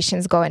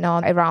exhibitions going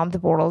on around the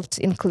world,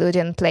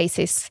 including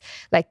places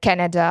like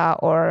Canada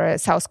or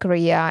South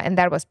Korea, and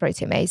that was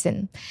pretty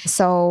amazing.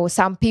 So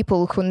some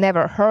people who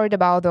never heard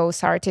about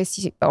those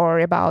artists or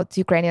about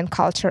Ukrainian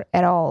culture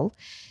at all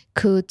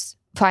could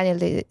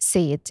finally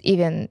see it,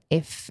 even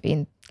if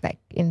in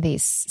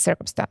these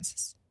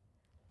circumstances.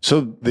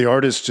 So the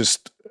artists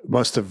just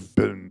must have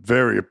been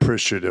very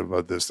appreciative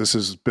of this. This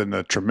has been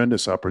a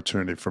tremendous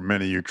opportunity for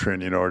many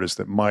Ukrainian artists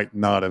that might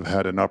not have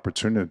had an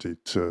opportunity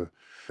to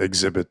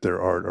exhibit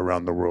their art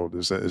around the world.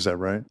 Is that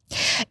right?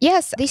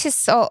 Yes, this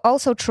is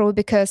also true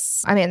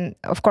because,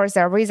 of course,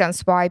 there are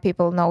reasons why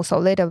people know so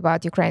little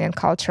about Ukrainian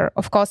culture.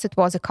 Of course, it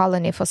was a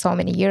colony for so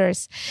many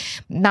years.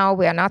 Now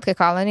we are not a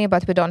colony,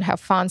 but we don't have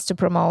funds to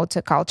promote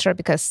culture,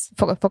 because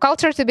for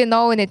culture to be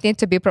known, it needs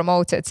to be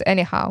promoted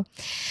anyhow.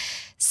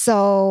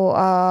 So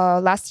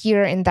last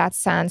year, in that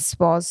sense,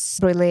 was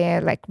really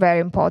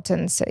very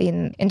important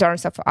in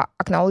terms of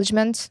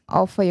acknowledgement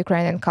of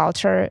Ukrainian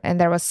culture. And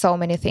there was so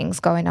many things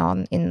going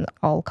on in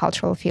all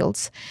cultural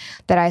fields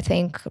that I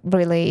think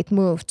really it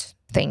moved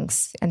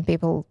things, and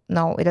people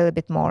know a little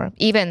bit more,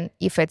 even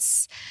if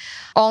it's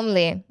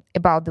only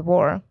about the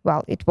war.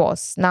 Well, it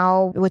was.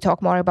 Now we talk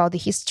more about the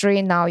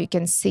history. Now you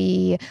can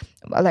see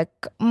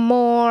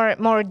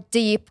more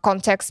deep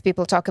context.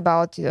 People talk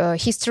about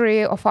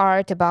history of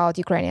art, about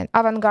Ukrainian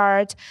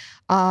avant-garde,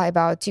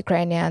 about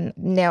Ukrainian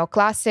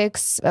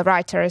neoclassics,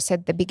 writers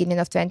at the beginning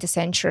of 20th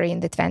century,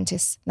 in the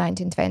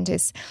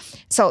 1920s.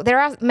 So there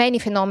are many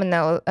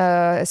phenomena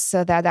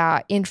that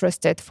are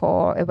interested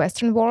for a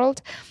Western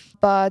world,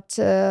 but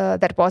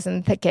that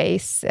wasn't the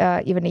case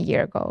even a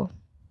year ago.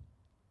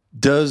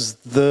 Does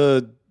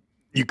the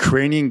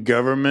Ukrainian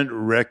government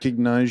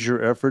recognize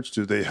your efforts?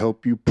 Do they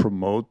help you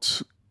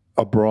promote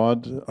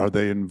abroad? Are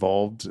they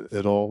involved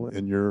at all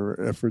in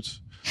your efforts?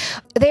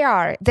 They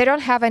are. They don't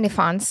have any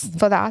funds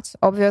for that,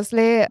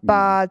 obviously.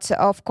 But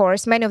of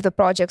course, many of the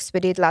projects we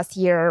did last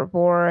year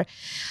were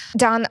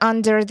done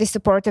under the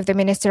support of the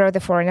Ministry of the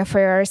Foreign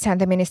Affairs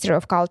and the Ministry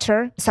of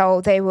Culture.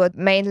 So they would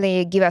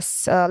mainly give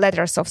us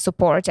letters of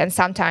support. And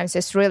sometimes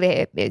it's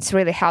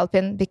really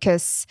helping,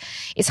 because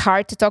it's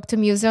hard to talk to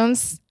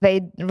museums.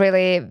 They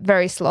really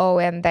very slow,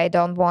 and they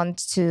don't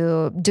want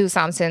to do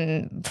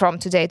something from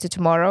today to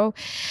tomorrow.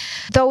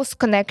 Those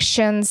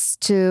connections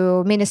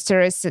to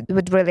ministers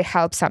would really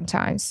help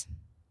sometimes.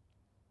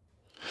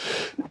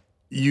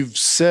 You've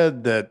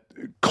said that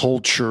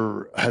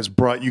culture has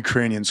brought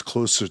Ukrainians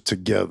closer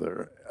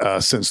together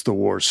since the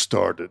war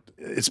started.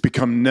 It's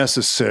become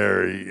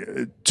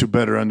necessary to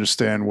better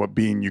understand what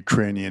being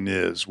Ukrainian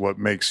is, what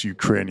makes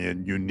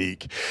Ukrainian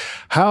unique.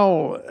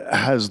 How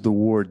has the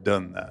war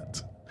done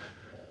that?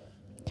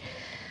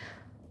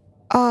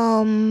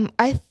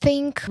 I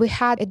think we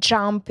had a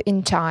jump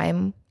in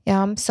time.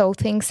 So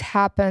things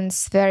happen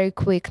very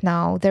quick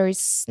now. There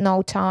is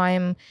no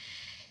time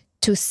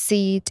to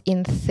sit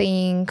and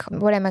think,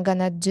 what am I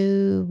gonna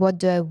do? What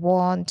do I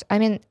want?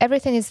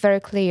 Everything is very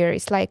clear.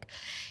 It's like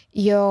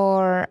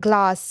your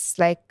glass,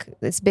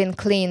 it's been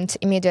cleaned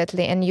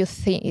immediately, and you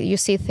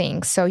see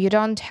things. So you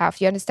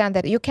understand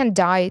that you can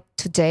die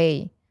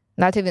today,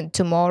 not even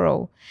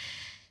tomorrow.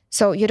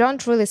 So you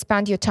don't really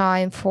spend your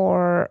time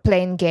for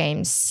playing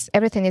games.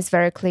 Everything is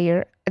very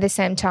clear. At the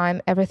same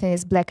time, everything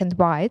is black and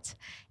white.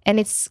 And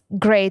it's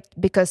great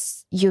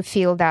because you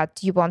feel that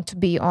you want to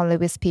be only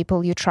with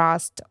people you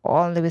trust,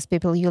 only with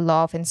people you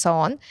love, and so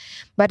on.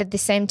 But at the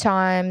same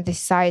time, the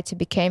society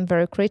became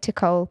very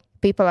critical.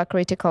 people are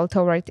critical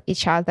toward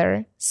each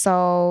other.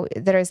 So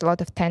there is a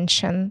lot of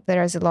tension.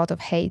 There is a lot of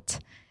hate.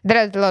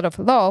 There is a lot of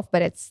love,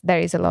 but there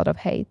is a lot of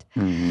hate.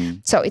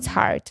 So it's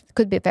hard. It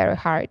could be very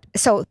hard.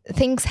 So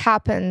things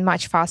happen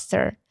much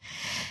faster.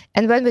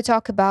 And when we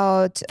talk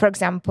about, for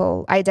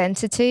example,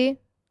 identity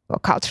or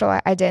cultural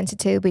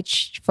identity,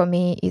 which for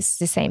me is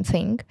the same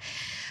thing,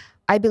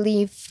 I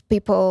believe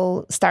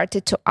people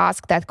started to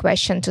ask that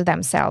question to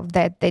themselves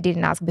that they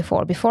didn't ask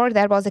before. Before,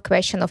 there was a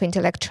question of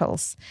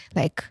intellectuals,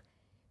 like,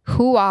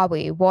 who are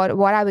we? What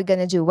are we going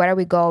to do? Where are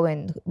we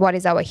going? What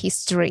is our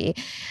history?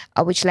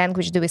 Which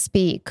language do we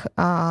speak?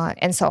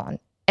 And so on.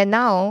 And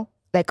now,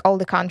 like, all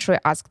the country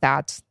ask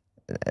that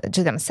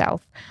to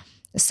themselves.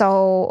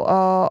 So,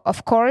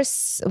 of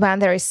course, when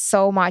there is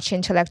so much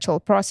intellectual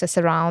process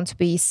around,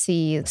 we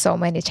see so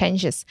many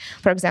changes.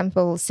 For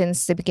example,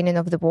 since the beginning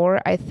of the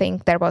war, I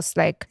think there was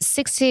like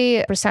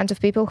 60% of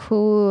people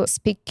who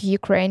speak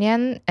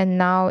Ukrainian, and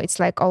now it's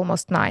like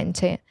almost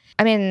 90%.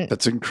 I mean,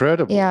 that's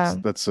incredible. Yeah.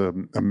 That's a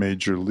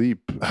major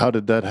leap. How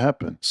did that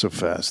happen so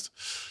fast?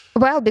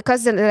 Well,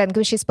 because the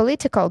language is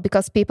political,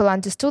 because people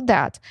understood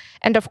that.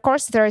 And of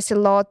course, there is a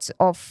lot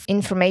of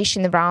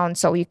information around,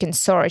 so you can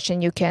search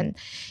and you can,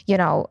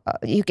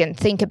 you can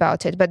think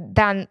about it. But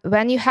then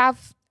when you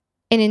have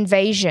an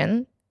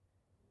invasion,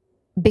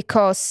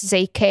 because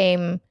they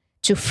came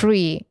to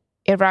free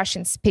a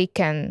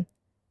Russian-speaking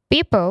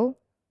people,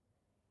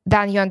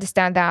 then you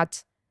understand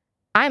that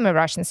I'm a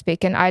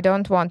Russian-speaking. I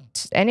don't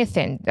want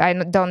anything. I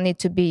don't need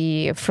to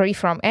be free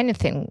from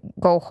anything.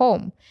 Go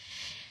home.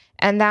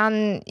 And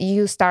then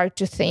you start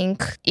to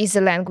think, is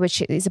a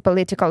language a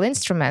political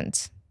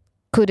instrument?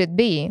 Could it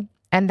be?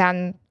 And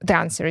then the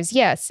answer is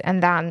yes.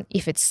 And then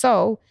if it's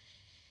so,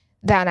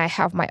 then I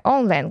have my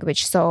own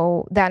language.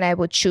 So then I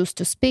would choose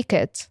to speak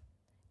it.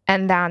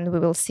 And then we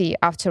will see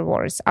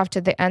afterwards. After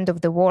the end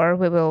of the war,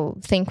 we will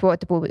think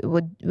what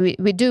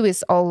we do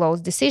with all those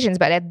decisions.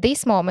 But at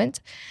this moment,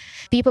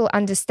 people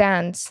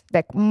understand,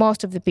 like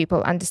most of the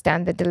people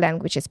understand that the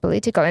language is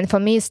political. And for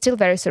me, it's still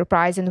very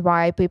surprising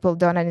why people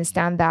don't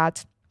understand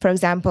that. For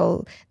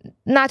example,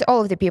 not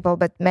all of the people,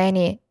 but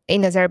many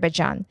in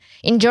Azerbaijan.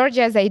 In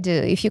Georgia, they do.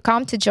 If you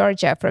come to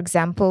Georgia, for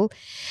example,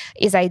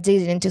 as I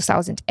did in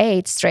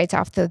 2008, straight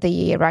after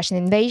the Russian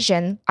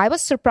invasion, I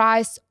was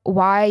surprised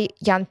why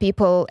young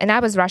people, and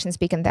I was Russian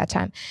speaking that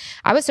time,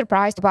 I was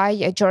surprised why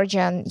a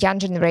Georgian young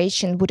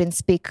generation wouldn't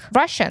speak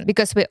Russian,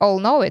 because we all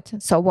know it.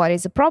 So what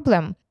is the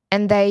problem?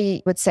 And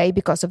they would say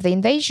because of the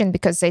invasion,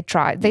 because they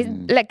tried.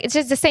 It's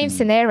just the same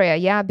scenario,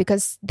 yeah,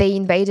 because they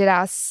invaded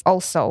us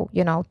also,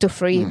 to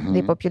free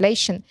the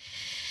population.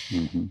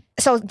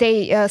 So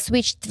they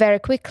switched very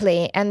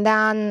quickly. And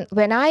then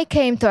when I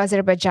came to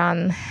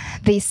Azerbaijan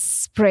this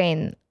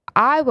spring,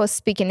 I was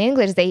speaking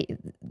English.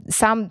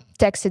 Some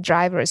taxi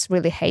drivers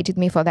really hated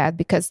me for that,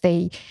 because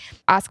they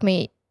asked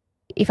me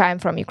if I'm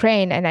from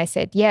Ukraine, and I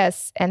said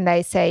yes. And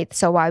they said,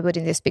 so why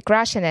wouldn't you speak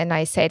Russian? And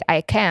I said, I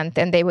can't.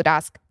 And they would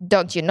ask,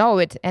 don't you know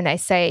it? And I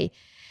say,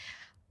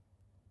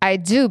 I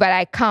do, but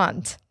I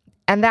can't.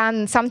 And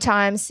then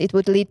sometimes it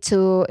would lead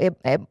to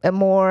a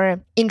more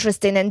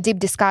interesting and deep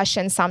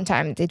discussion.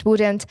 Sometimes it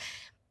wouldn't.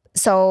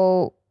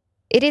 So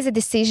it is a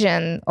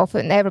decision of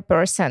every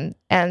person.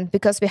 And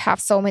because we have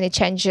so many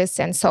changes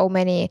and so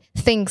many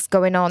things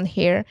going on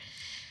here,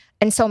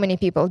 and so many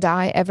people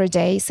die every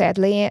day,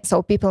 sadly.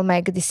 So people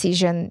make a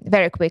decision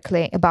very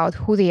quickly about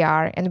who they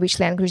are and which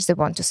language they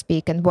want to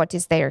speak and what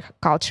is their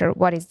culture,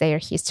 what is their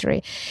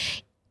history.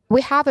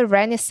 We have a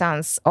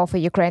renaissance of a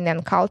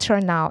Ukrainian culture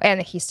now,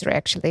 and history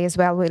actually as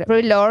well. We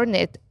relearn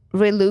it,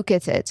 relook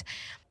at it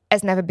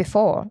as never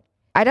before.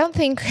 I don't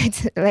think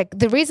it's like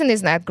the reason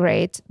is not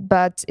great,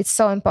 but it's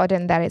so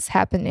important that it's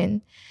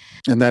happening.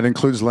 And that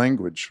includes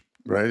language,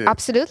 right?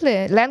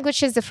 Absolutely.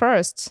 Language is the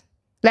first.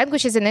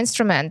 Language is an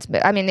instrument.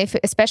 I mean,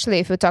 especially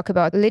if we talk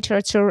about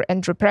literature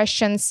and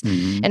repressions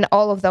and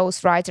all of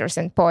those writers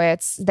and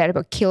poets that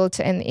were killed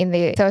in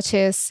the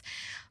 30s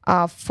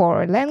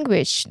for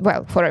language,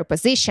 well, for a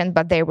position,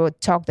 but they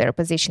would talk their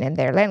position in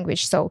their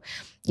language. So,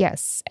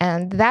 yes.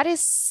 And that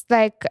is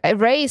like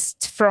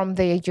erased from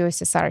the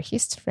USSR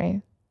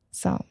history.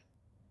 So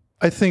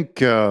I think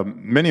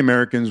many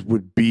Americans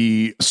would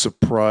be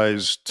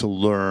surprised to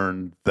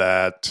learn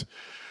that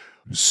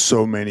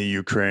so many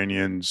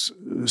Ukrainians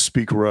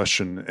speak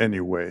Russian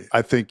anyway.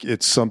 I think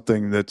it's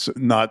something that's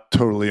not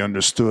totally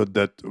understood,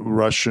 that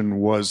Russian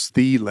was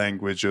the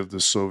language of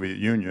the Soviet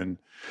Union.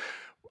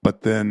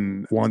 But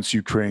then once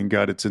Ukraine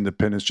got its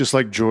independence, just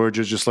like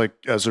Georgia, just like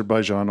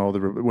Azerbaijan,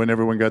 when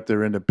everyone got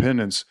their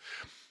independence,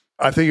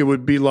 I think it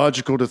would be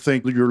logical to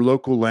think your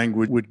local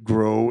language would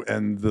grow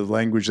and the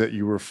language that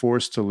you were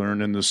forced to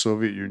learn in the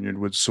Soviet Union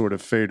would sort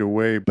of fade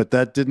away. But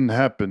that didn't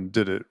happen,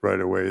 did it,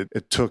 right away?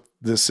 It took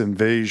this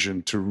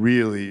invasion to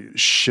really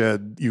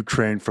shed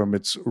Ukraine from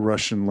its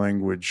Russian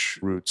language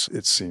roots,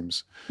 it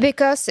seems.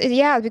 Because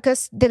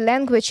the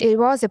language, it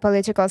was a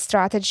political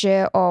strategy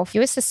of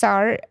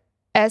USSR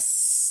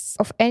as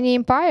of any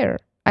empire.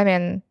 I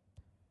mean,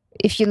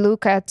 If you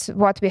look at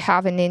what we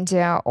have in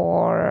India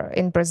or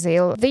in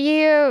Brazil,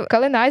 the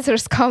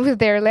colonizers come with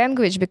their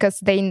language because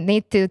they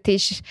need to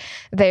teach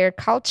their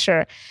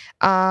culture.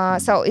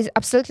 So it's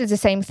absolutely the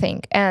same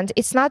thing. And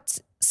it's not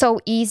so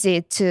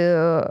easy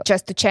to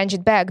change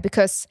it back,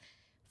 because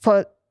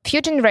for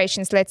few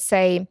generations, let's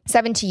say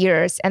 70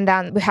 years, and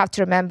then we have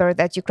to remember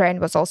that Ukraine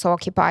was also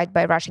occupied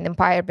by Russian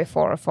Empire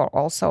before for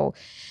also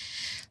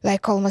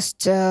like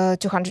almost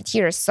 200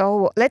 years.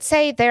 So let's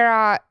say there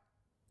are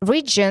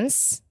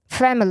regions,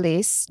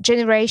 families,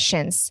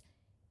 generations,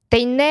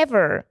 they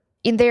never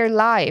in their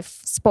life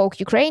spoke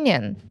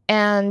Ukrainian.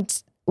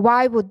 And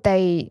why would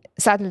they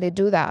suddenly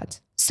do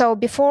that? So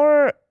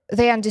before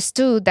they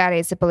understood that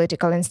it's a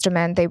political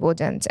instrument, they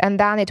wouldn't. And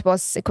then it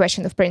was a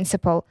question of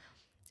principle.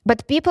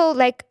 But people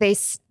like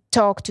this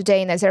talk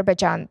today in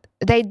Azerbaijan,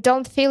 they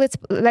don't feel its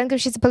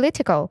language is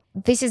political.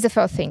 This is the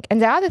first thing.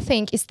 And the other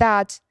thing is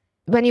that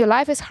when your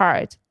life is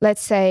hard,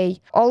 let's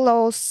say all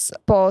those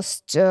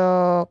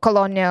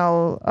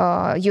post-colonial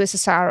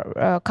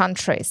USSR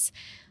countries,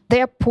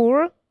 they are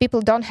poor,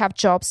 people don't have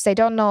jobs, they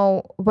don't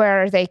know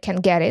where they can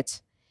get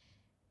it.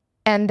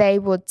 And they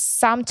would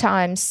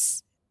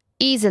sometimes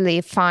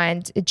easily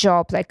find a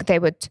job like they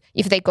would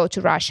if they go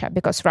to Russia,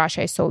 because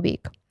Russia is so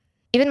big.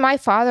 Even my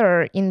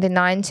father in the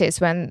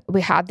 90s, when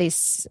we had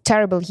these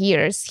terrible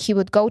years, he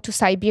would go to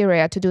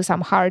Siberia to do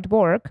some hard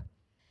work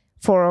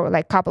for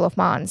like a couple of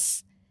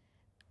months,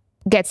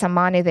 get some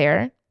money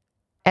there,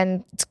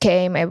 and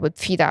came and would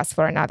feed us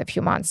for another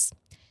few months.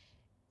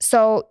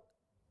 So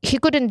he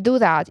couldn't do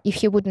that if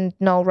he wouldn't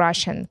know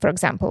Russian, for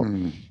example.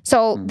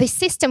 So the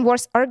system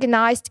was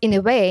organized in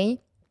a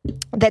way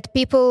that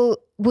people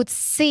would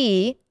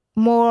see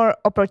more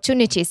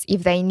opportunities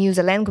if they knew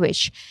the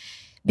language.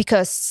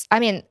 Because, I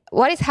mean,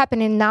 what is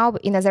happening now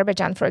in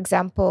Azerbaijan, for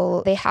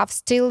example, they have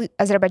still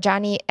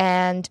Azerbaijani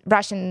and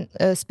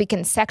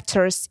Russian-speaking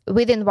sectors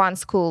within one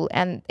school,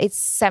 and it's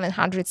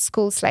 700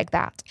 schools like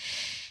that.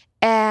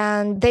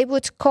 And they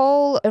would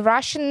call a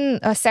Russian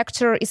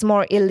sector is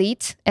more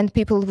elite, and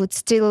people would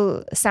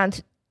still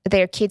send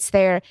their kids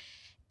there.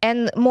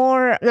 And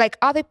more like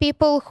other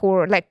people who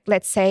are like,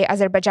 let's say,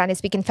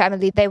 Azerbaijani-speaking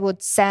family, they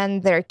would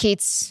send their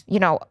kids,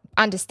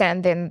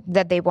 understanding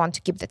that they want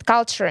to keep that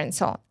culture and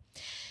so on.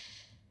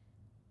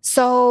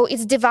 So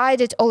it's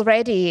divided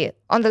already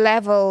on the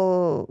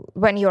level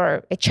when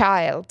you're a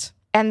child.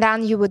 And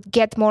then you would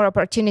get more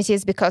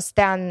opportunities, because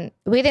then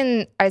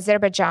within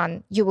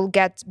Azerbaijan, you will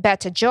get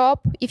better job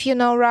if you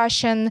know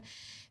Russian,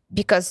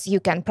 because you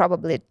can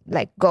probably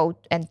like go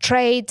and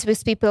trade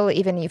with people,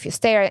 even if you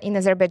stay in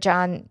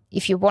Azerbaijan.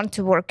 If you want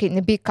to work in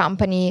a big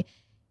company,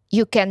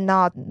 you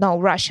cannot know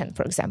Russian,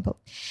 for example.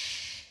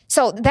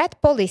 So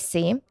that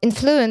policy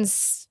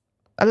influences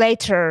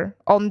later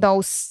on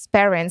those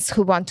parents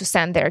who want to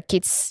send their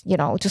kids,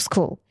 to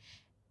school.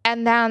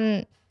 And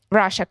then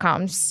Russia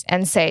comes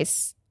and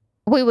says,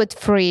 we would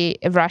free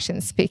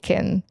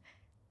Russian-speaking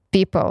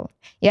people.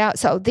 Yeah,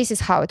 so this is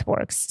how it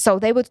works. So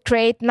they would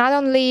create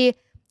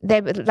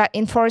they would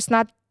enforce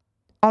not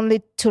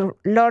only to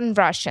learn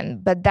Russian,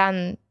 but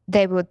then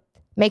they would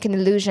make an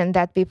illusion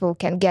that people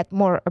can get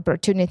more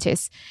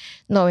opportunities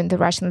knowing the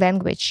Russian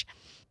language.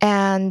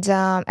 And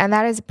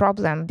that is a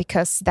problem,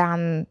 because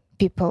then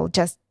people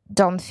just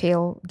don't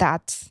feel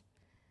that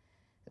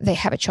they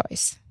have a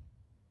choice.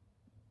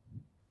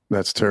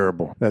 That's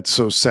terrible. That's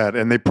so sad.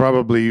 And they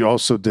probably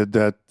also did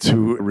that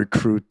to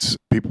recruit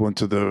people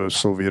into the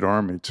Soviet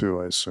army too,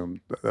 I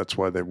assume. That's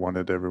why they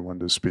wanted everyone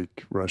to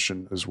speak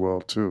Russian as well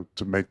too,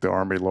 to make the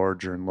army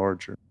larger and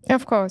larger.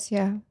 Of course,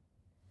 yeah.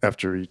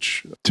 After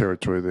each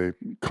territory they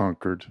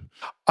conquered.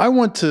 I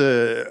want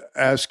to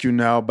ask you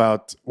now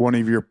about one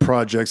of your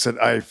projects that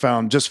I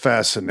found just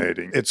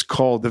fascinating. It's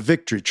called the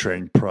Victory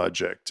Train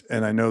Project.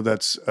 And I know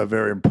that's a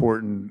very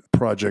important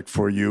project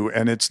for you.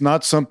 And it's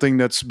not something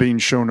that's being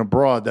shown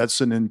abroad. That's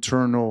an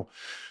internal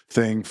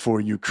thing for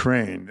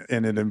Ukraine.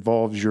 And it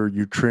involves your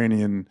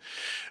Ukrainian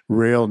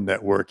rail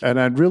network. And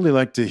I'd really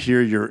like to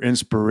hear your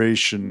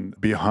inspiration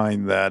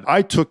behind that.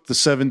 I took the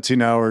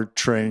 17-hour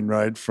train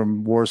ride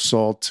from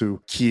Warsaw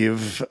to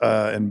Kiev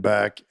and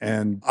back,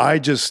 and I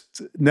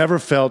just never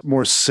felt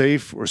more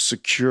safe or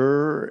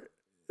secure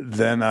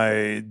than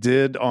I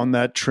did on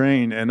that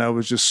train. And I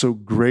was just so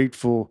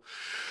grateful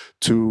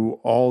to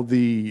all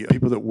the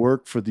people that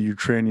work for the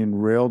Ukrainian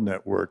rail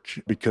network,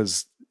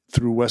 because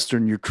through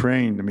Western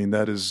Ukraine, I mean,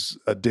 that is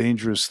a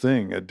dangerous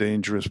thing, a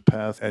dangerous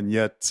path. And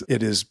yet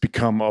it has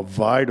become a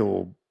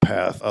vital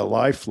path, a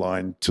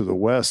lifeline to the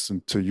West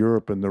and to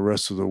Europe and the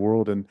rest of the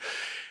world. And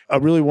I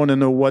really want to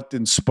know what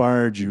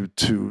inspired you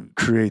to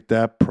create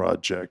that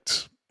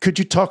project. Could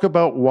you talk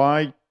about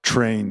why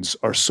trains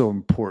are so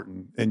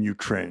important in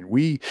Ukraine?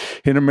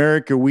 In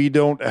America, we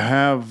don't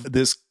have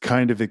this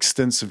kind of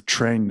extensive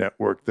train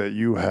network that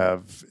you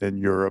have in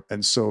Europe.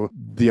 And so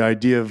the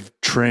idea of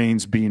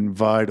trains being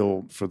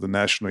vital for the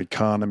national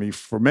economy,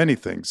 for many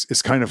things,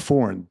 is kind of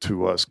foreign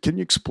to us. Can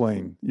you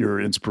explain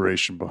your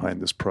inspiration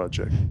behind this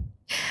project?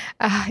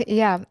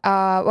 Yeah.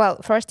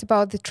 Well, first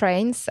about the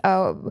trains.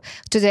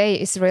 Today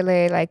is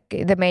really like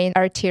the main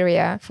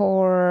arteria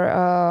for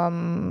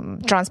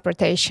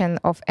transportation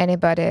of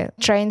anybody.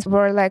 Trains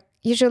were like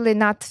usually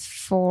not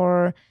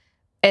for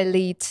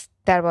elite.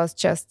 That was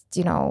just,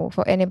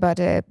 for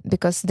anybody,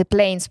 because the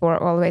planes were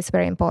always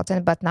very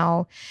important. But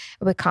now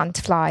we can't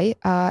fly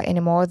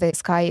anymore. The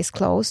sky is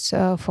closed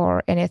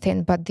for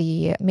anything but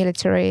the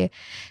military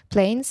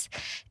planes.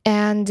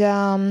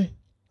 And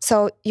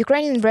so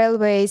Ukrainian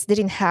railways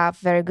didn't have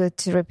very good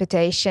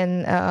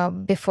reputation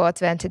before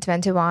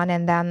 2021,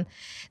 and then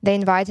they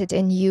invited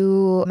a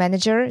new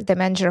manager, the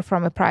manager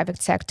from a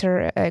private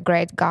sector, a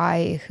great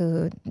guy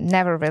who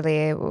never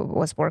really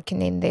was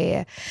working in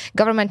the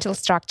governmental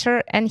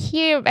structure, and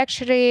he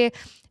actually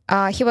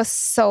he was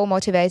so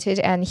motivated,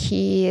 and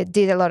he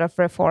did a lot of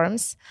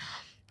reforms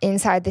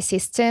inside the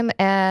system.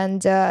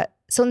 And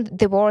soon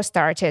the war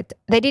started.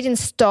 They didn't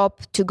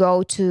stop to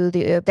go to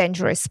the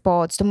dangerous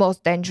spots, the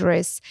most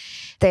dangerous.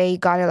 They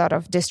got a lot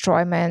of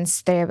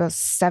destroyments. There was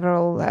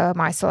several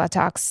missile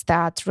attacks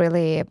that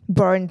really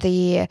burned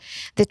the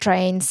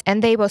trains,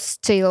 and they were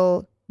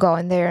still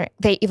going there.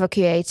 They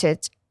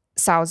evacuated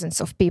thousands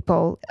of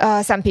people.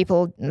 Some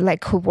people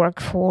like who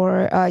work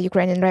for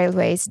Ukrainian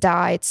railways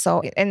died.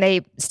 So, and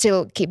they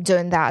still keep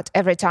doing that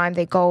every time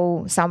they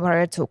go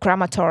somewhere to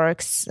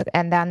Kramatorsk,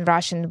 and then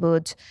Russian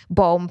would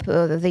bomb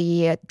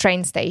the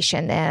train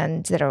station.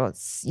 And there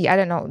was, I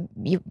don't know,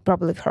 you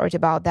probably heard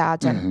about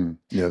that. And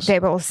yes. There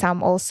were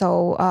some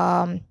also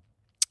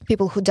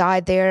people who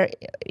died there,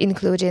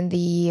 including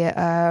the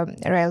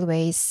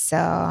railways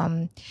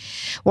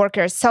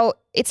workers. So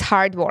it's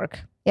hard work.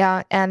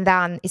 Yeah, and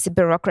then it's a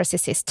bureaucracy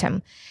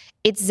system.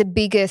 It's the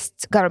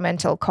biggest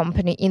governmental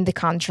company in the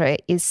country.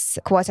 Is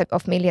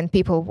 250,000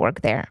 people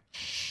work there.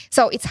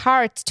 So it's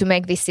hard to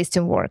make this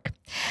system work.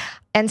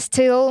 And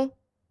still,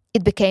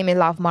 it became a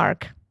love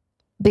mark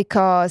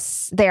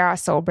because they are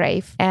so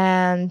brave.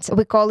 And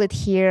we call it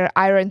here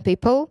Iron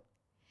People,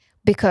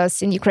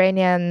 because in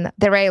Ukrainian,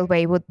 the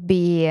railway would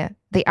be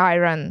the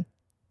iron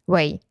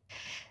way.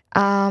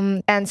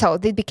 And so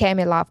it became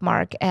a love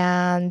mark,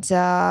 and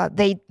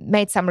they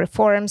made some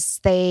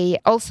reforms. They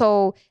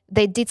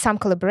did some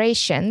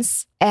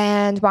collaborations,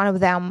 and one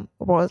of them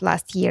was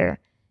last year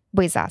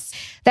with us.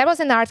 That was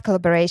an art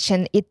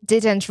collaboration. It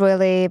didn't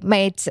really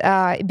make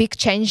big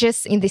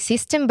changes in the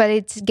system, but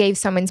it gave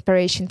some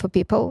inspiration for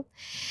people.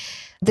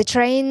 The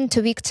Train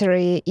to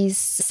Victory is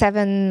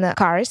 7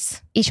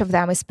 cars. Each of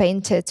them is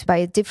painted by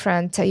a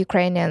different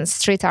Ukrainian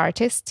street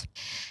artist.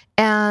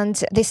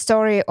 And the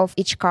story of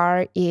each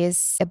car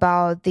is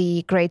about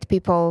the great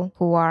people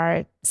who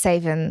are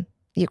saving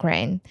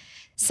Ukraine.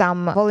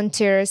 Some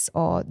volunteers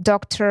or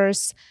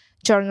doctors,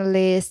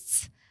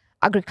 journalists,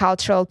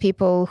 agricultural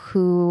people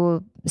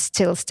who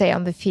still stay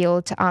on the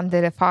field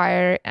under the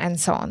fire, and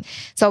so on.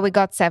 So we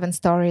got 7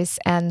 stories,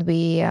 and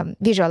we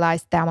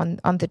visualized them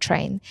on the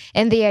train.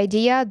 And the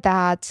idea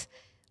that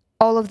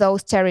all of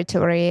those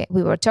territory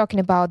we were talking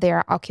about, they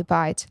are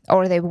occupied,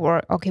 or they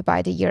were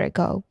occupied a year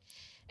ago.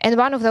 And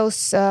one of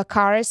those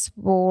cars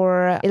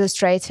were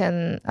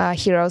illustrating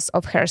heroes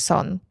of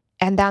Kherson.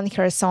 And then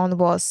Kherson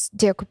was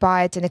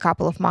deoccupied in a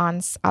couple of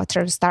months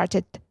after we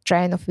started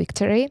Train of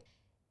Victory.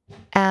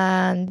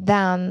 And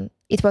then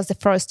it was the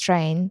first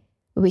train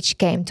which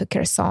came to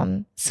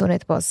Kherson. Soon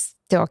it was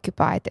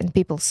deoccupied, and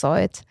people saw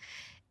it.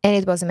 And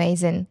it was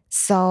amazing.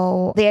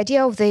 So the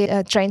idea of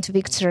the Train to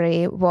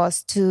Victory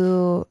was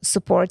to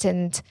support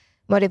and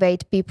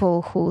motivate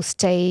people who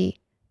stay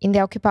in the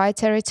occupied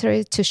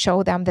territory, to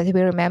show them that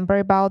we remember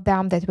about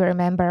them, that we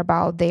remember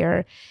about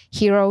their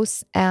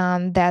heroes,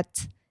 and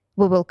that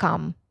we will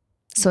come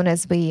soon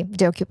as we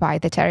deoccupy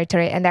the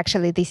territory. And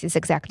actually, this is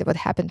exactly what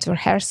happened to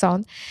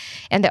Kherson.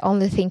 And the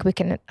only thing we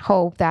can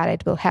hope that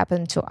it will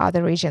happen to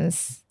other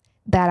regions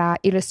that are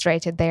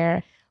illustrated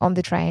there on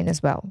the train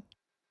as well.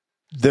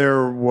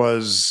 There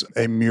was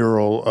a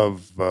mural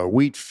of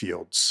wheat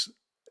fields.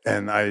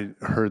 And I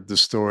heard the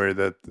story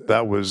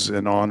that was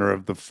in honor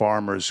of the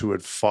farmers who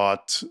had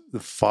fought the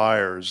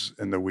fires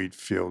in the wheat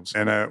fields.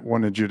 And I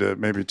wanted you to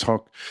maybe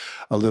talk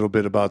a little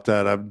bit about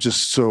that. I'm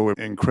just so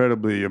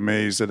incredibly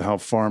amazed at how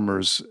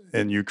farmers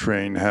in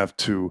Ukraine have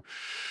to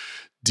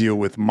deal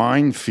with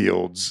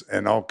minefields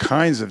and all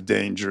kinds of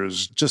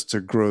dangers just to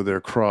grow their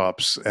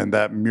crops. And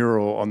that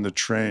mural on the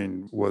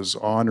train was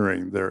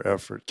honoring their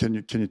effort. Can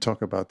you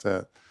talk about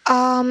that?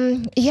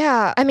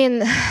 Yeah, I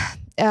mean,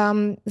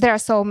 there are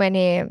so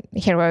many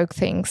heroic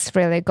things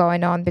really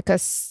going on,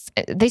 because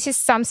this is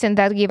something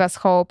that gives us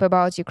hope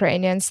about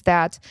Ukrainians,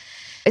 that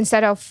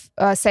instead of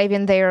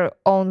saving their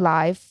own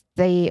life,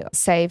 they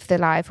save the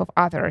life of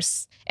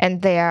others,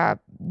 and they are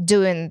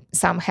doing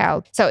some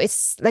help. So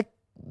it's like,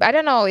 I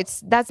don't know,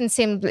 it doesn't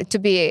seem to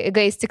be an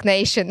egoistic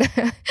nation.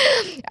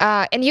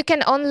 And you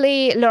can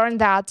only learn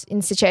that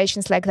in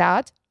situations like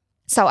that.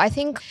 So I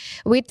think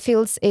wheat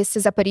fields is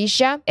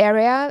Zaporizhia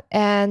area,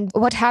 and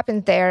what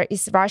happened there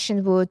is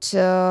Russian would,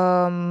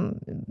 bomb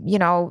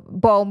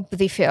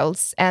the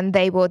fields, and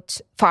they would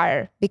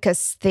fire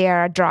because they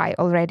are dry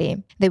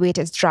already. The wheat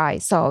is dry,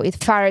 so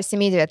it fires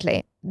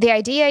immediately. The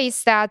idea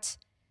is that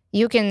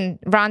you can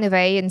run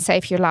away and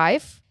save your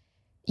life.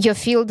 Your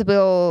field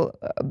will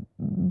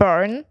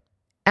burn,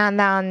 and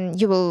then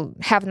you will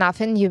have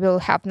nothing. You will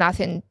have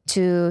nothing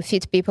to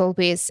feed people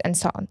with, and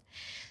so on.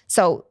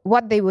 So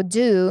what they would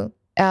do,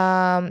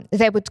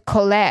 they would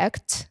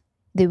collect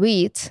the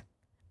wheat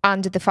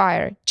under the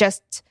fire.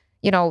 Just,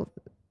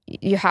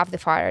 you have the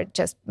fire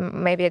just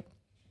maybe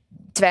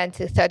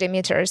 20, 30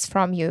 meters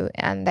from you,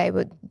 and they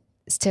would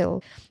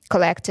still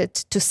collect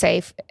it to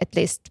save at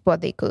least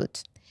what they could,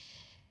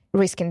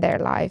 risking their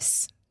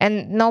lives.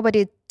 And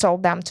nobody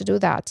told them to do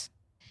that.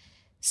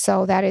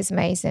 So that is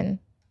amazing.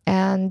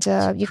 And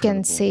you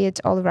can see it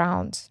all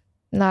around,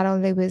 not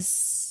only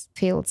with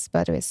fields,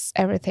 but with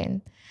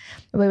everything.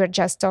 We were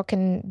just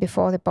talking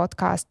before the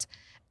podcast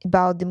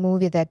about the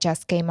movie that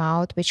just came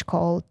out, which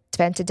called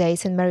 20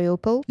 Days in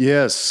Mariupol.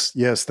 Yes,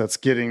 that's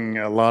getting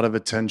a lot of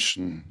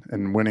attention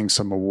and winning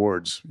some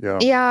awards.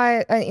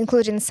 Yeah,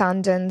 including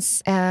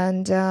Sundance.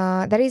 And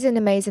there is an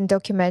amazing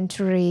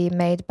documentary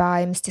made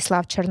by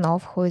Mstislav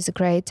Chernov, who is a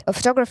great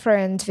photographer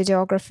and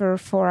videographer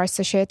for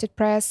Associated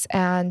Press.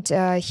 And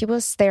he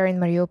was there in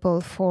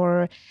Mariupol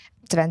for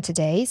 20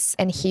 days,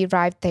 and he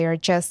arrived there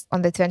just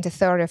on the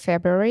 23rd of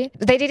February.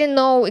 They didn't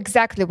know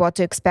exactly what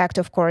to expect,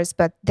 of course,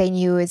 but they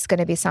knew it's going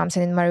to be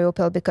something in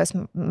Mariupol because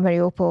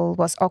Mariupol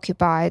was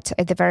occupied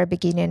at the very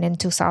beginning in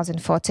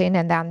 2014,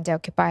 and then they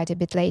occupied a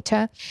bit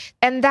later.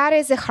 And that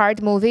is a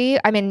hard movie.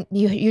 I mean,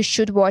 you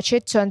should watch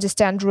it to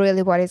understand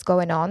really what is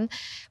going on.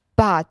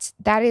 But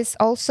that is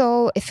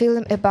also a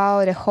film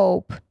about a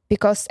hope,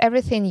 because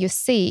everything you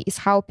see is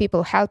how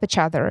people help each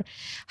other,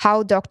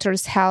 how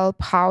doctors help,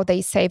 how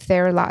they save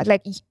their life.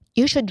 Like,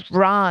 you should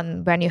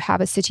run when you have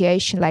a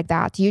situation like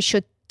that. You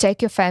should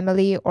take your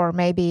family or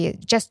maybe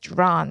just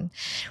run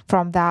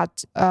from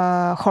that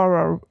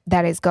horror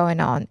that is going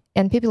on.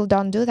 And people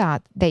don't do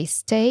that. They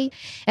stay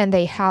and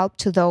they help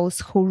to those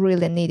who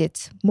really need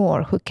it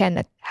more, who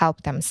cannot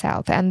help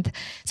themselves. And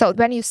so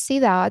when you see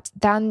that,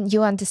 then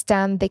you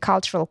understand the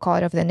cultural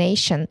code of the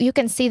nation. You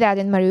can see that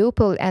in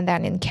Mariupol, and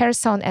then in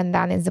Kherson, and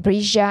then in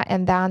Zaporizhia,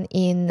 and then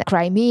in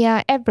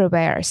Crimea,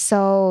 everywhere.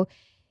 So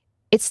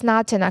it's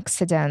not an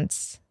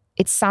accident.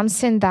 It's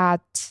something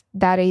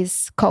that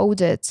is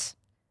coded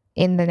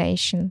in the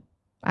nation,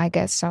 I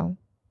guess so.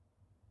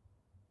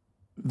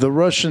 The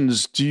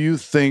Russians, do you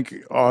think,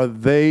 are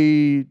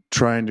they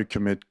trying to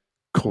commit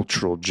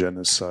cultural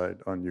genocide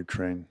on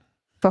Ukraine?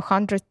 For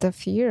hundreds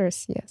of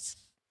years, yes.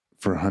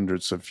 For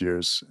hundreds of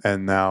years.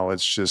 And now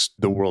it's just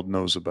the world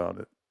knows about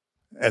it.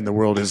 And the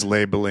world is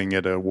labeling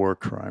it a war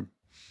crime.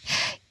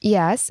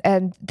 Yes,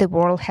 and the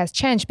world has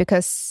changed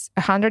because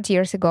 100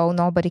 years ago,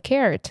 nobody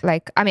cared.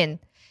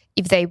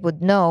 If they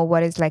would know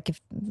what is like,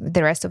 if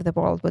the rest of the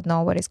world would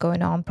know what is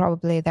going on,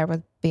 probably there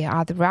would be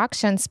other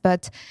reactions.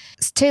 But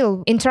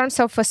still, in terms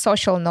of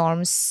social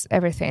norms,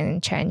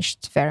 everything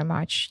changed very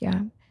much.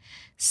 Yeah.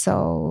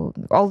 So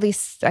all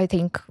these, I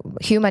think,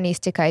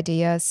 humanistic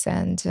ideas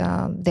and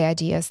the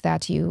ideas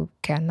that you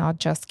cannot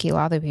just kill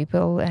other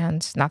people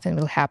and nothing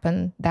will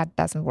happen, that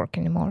doesn't work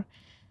anymore,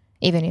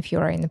 even if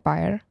you're in the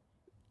fire.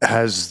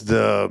 Has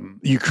the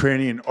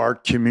Ukrainian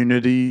art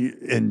community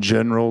in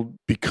general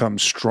become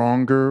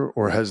stronger,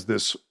 or has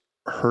this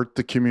hurt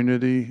the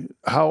community?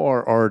 How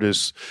are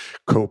artists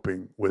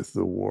coping with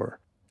the war?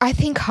 I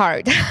think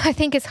hard. I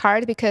think it's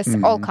hard because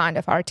all kind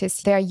of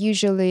artists, they are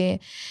usually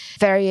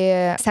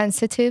very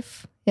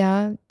sensitive,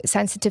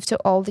 sensitive to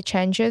all the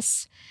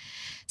changes.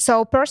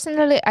 So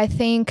personally, I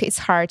think it's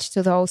hard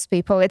to those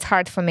people. It's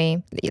hard for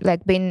me,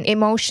 like being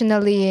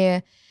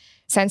emotionally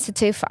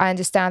sensitive. I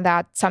understand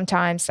that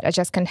sometimes I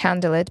just can't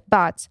handle it.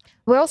 But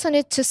we also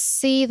need to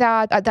see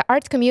that the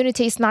art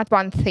community is not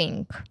one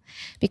thing,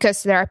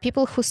 because there are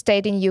people who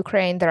stayed in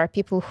Ukraine, there are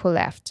people who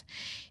left.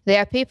 There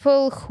are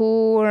people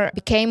who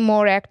became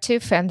more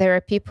active, and there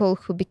are people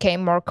who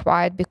became more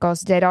quiet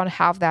because they don't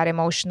have that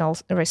emotional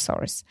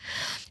resource.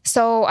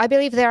 So I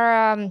believe there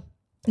are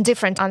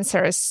different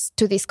answers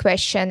to this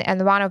question.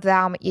 And one of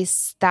them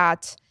is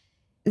that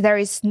there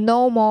is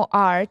no more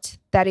art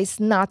that is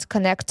not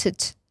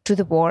connected to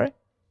the war,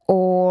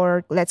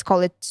 or let's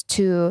call it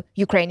to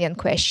Ukrainian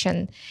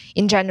question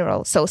in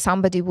general. So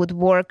somebody would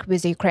work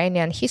with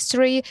Ukrainian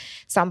history,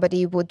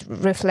 somebody would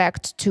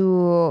reflect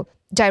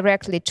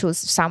directly to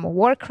some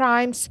war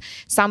crimes,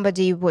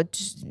 somebody would,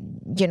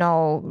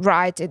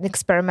 write an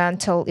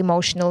experimental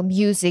emotional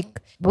music,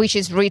 which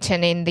is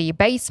written in the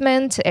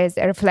basement as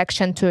a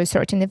reflection to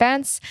certain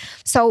events.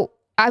 So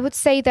I would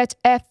say that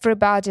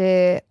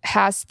everybody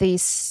has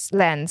this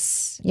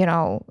lens,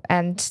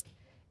 and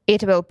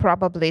it will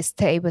probably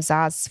stay with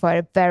us for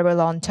a very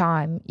long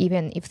time,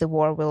 even if the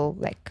war will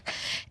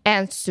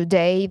end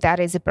today. That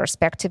is a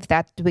perspective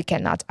that we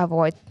cannot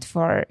avoid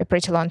for a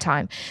pretty long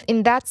time.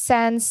 In that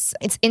sense,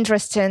 it's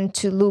interesting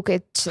to look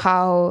at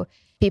how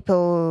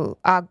people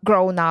are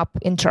grown up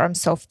in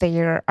terms of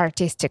their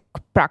artistic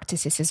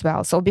practices as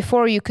well. So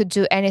before you could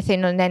do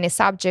anything on any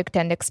subject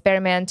and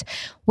experiment,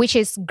 which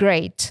is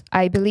great,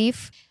 I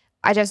believe.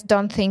 I just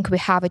don't think we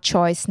have a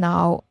choice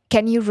now.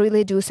 Can you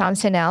really do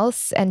something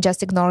else and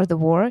just ignore the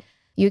war?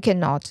 You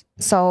cannot.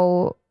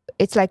 So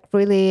it's like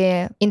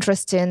really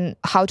interesting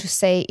how to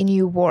say a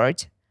new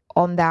word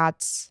on that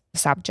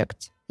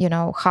subject,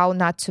 how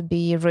not to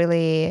be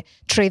really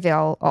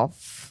trivial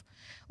of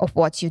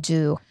what you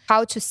do,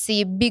 how to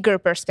see bigger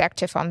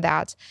perspective on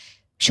that.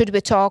 Should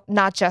we talk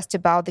not just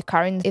about the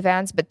current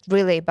events, but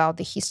really about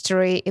the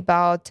history,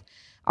 about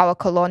our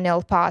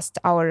colonial past,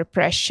 our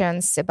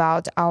repressions,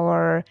 about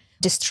our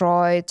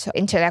destroyed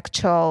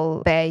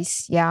intellectual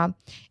base,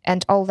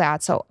 and all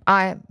that. So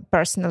I'm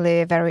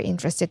personally very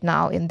interested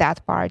now in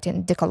that part,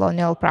 in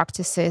decolonial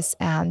practices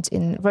and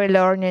in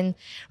relearning,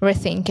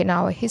 rethinking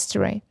our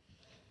history.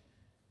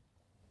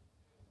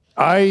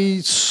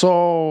 I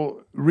saw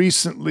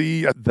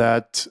recently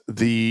that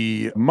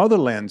the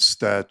motherland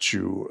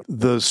statue,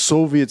 the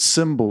Soviet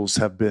symbols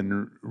have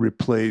been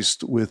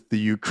replaced with the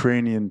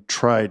Ukrainian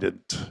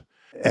trident.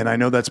 And I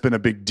know that's been a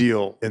big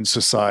deal in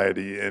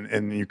society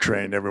in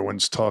Ukraine.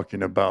 Everyone's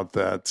talking about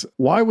that.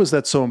 Why was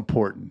that so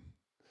important?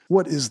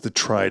 What is the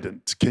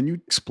trident? Can you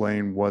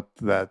explain what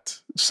that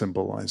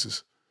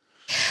symbolizes?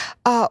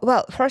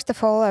 Well, first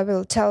of all, I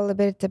will tell a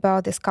bit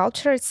about the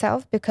sculpture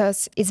itself,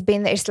 because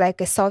it's like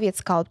a Soviet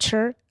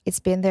sculpture. It's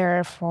been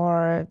there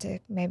for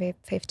maybe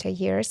 50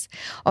 years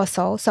or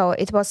so. So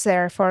it was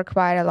there for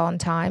quite a long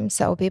time.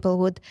 So people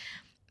would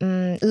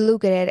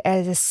look at it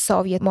as a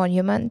Soviet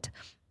monument.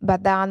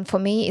 But then for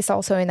me, it's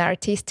also an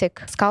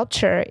artistic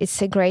sculpture.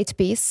 It's a great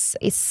piece.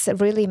 It's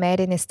really made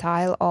in a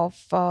style of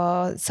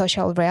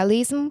social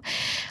realism,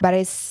 but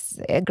it's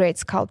a great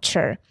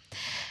sculpture.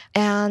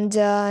 And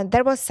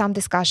there was some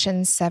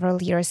discussion several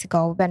years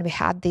ago when we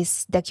had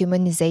this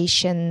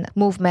dehumanization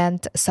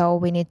movement. So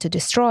we need to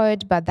destroy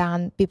it, but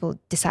then people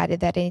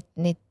decided that it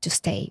need to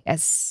stay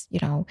as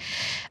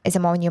a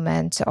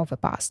monument of the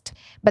past.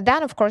 But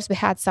then, of course, we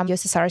had some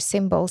USSR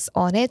symbols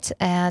on it,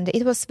 and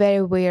it was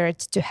very weird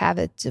to have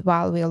it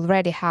while we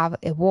already have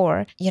a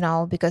war,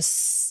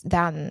 because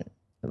then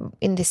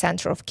in the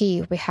center of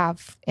Kyiv we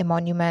have a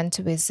monument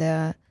with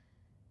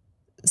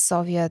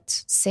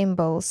Soviet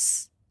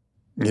symbols.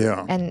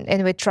 Yeah.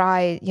 And we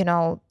try,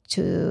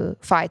 to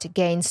fight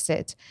against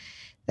it.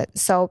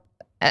 So,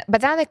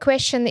 but then the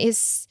question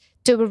is,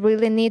 do we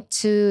really need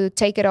to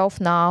take it off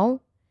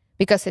now?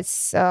 Because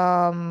it's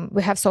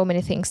we have so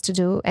many things to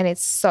do and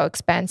it's so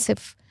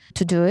expensive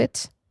to do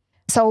it.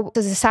 So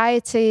the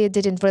society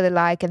didn't really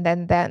like, and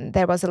then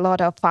there was a lot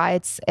of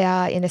fights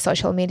in the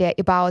social media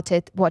about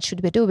it. What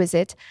should we do with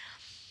it?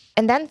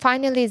 And then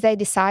finally they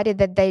decided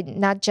that they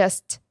not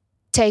just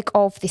take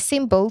off the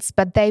symbols,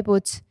 but they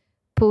would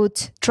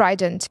put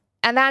trident,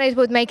 and then it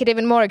would make it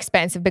even more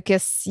expensive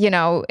because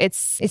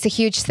it's a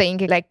huge thing,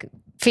 like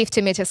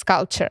 50-meter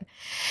sculpture.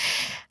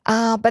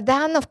 But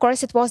then, of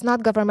course, it was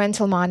not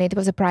governmental money; it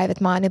was a private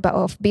money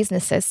of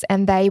businesses,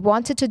 and they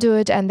wanted to do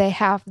it, and they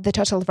have the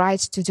total right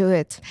to do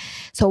it.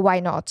 So why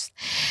not?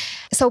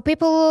 So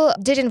people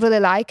didn't really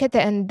like it,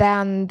 and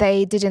then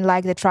they didn't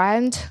like the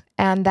trident,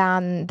 and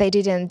then they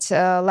didn't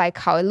like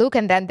how it looked,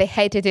 and then they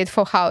hated it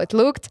for how it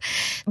looked.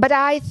 But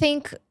I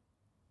think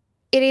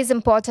it is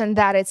important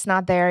that it's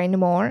not there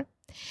anymore.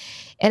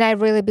 And I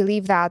really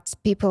believe that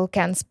people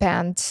can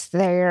spend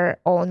their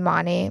own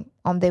money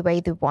on the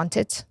way they want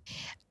it.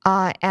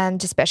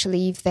 And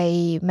especially if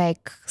they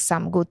make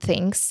some good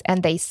things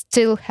and they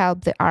still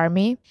help the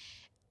army.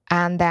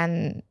 And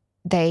then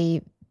there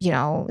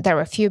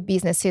were a few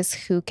businesses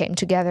who came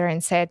together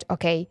and said,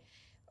 okay,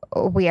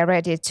 we are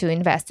ready to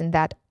invest in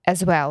that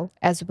as well,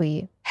 as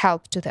we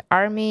help to the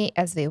army,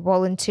 as we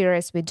volunteer,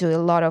 as we do a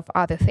lot of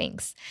other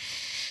things.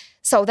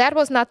 So that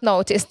was not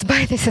noticed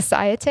by the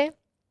society.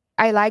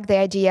 I like the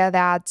idea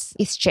that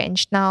it's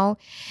changed now.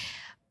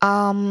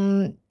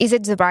 Is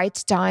it the right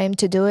time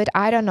to do it?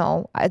 I don't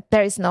know.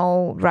 There is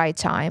no right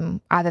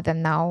time other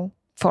than now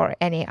for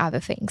any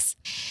other things.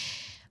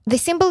 The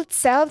symbol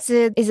itself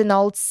is an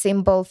old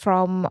symbol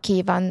from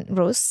Kievan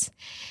Rus.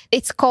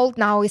 It's called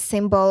now a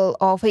symbol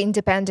of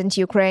independent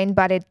Ukraine,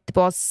 but it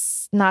was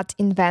not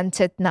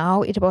invented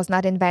now. It was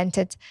not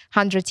invented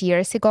 100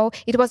 years ago.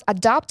 It was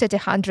adopted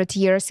 100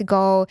 years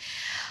ago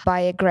by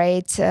a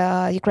great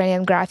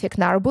Ukrainian graphic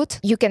Narbut.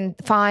 You can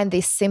find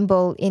this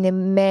symbol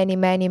in many,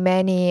 many,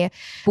 many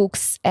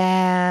books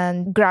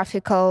and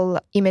graphical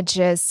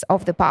images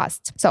of the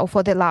past. So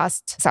for the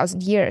last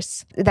 1,000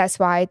 years. That's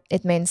why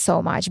it means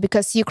so much,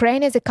 because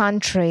Ukraine is a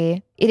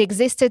country. It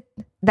existed,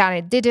 then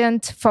it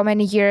didn't for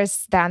many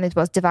years, then it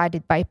was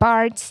divided by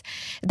parts,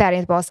 then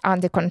it was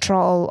under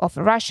control of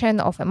Russian,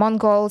 of the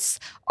Mongols,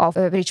 of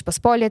Rich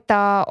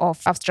Pospolita,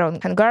 of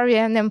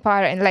Austro-Hungarian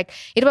Empire, and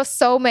it was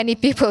so many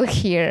people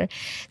here.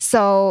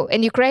 So,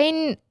 and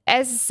Ukraine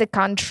as a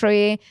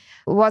country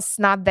was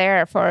not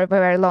there for a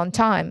very long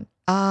time.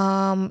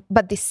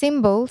 But the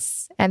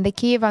symbols and the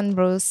Kievan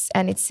Rus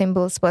and its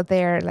symbols were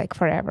there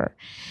forever.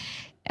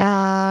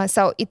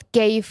 So it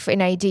gave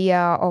an idea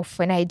of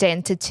an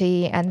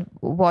identity and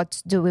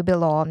what do we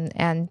belong,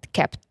 and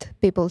kept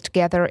people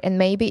together. And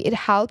maybe it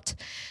helped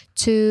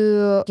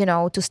to,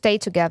 to stay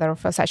together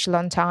for such a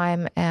long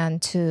time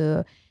and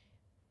to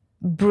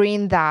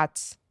bring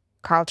that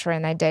culture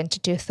and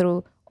identity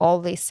through all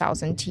these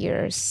 1,000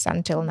 years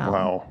until now.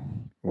 Wow.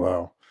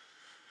 Wow.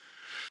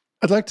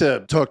 I'd like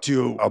to talk to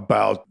you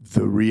about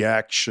the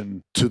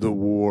reaction to the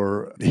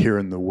war here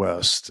in the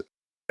West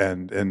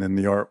and in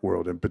the art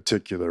world in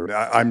particular.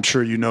 I'm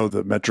sure you know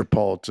the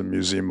Metropolitan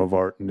Museum of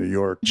Art in New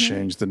York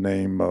changed the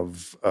name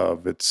of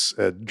its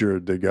Edgar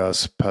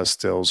Degas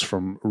pastels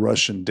from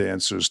Russian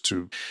dancers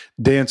to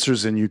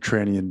dancers in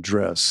Ukrainian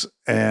dress.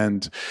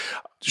 And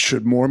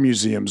should more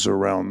museums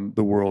around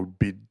the world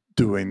be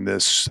doing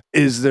this?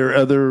 Is there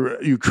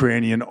other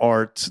Ukrainian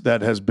art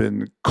that has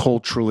been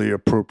culturally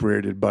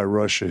appropriated by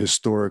Russia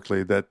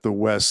historically that the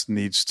West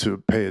needs to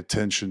pay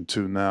attention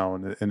to now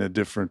in a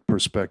different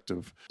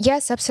perspective?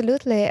 Yes,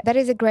 absolutely. That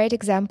is a great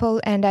example.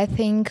 And I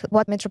think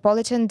what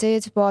Metropolitan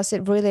did was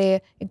a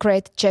really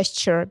great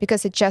gesture,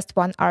 because it's just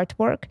one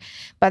artwork.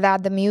 But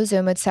at the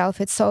museum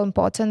itself, it's so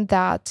important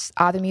that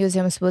other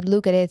museums would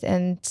look at it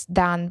and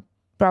then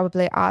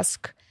probably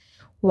ask,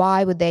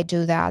 why would they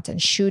do that?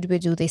 And should we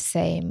do the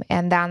same?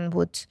 And then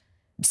would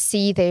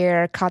see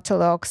their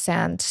catalogs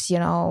and,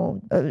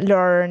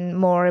 learn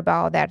more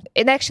about that.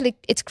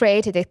 It's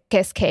created a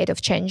cascade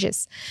of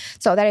changes.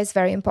 So that is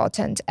very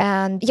important.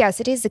 And yes,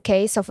 it is the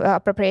case of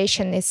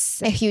appropriation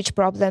is a huge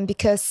problem,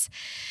 because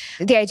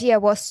the idea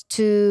was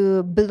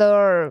to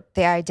blur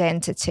the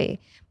identity,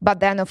 but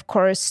then, of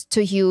course,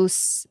 to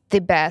use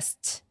the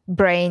best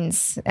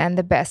brains and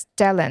the best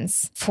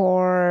talents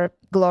for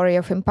glory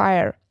of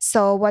empire.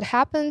 So what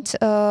happened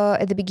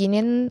at the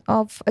beginning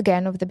of the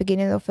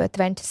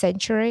 20th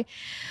century,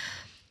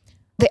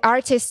 the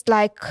artists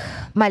like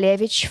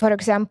Malevich, for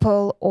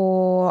example,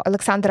 or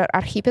Alexander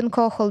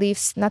Archipenko, who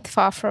lives not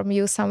far from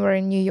you, somewhere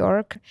in New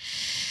York,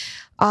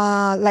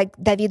 like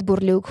David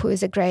Burlyuk, who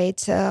is a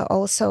great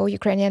also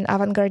Ukrainian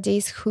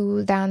avant-gardist,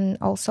 who then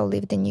also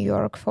lived in New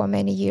York for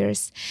many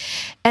years,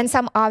 and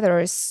some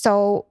others.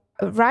 So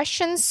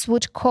Russians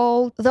would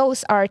call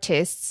those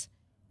artists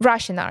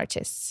Russian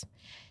artists.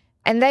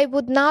 And they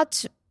would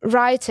not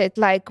write it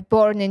like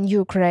born in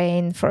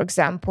Ukraine, for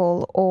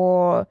example,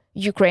 or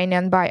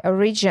Ukrainian by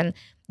origin.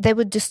 They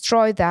would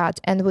destroy that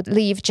and would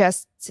leave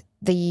just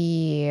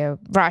the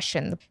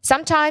Russian.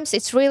 Sometimes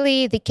it's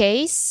really the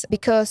case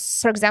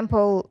because, for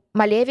example,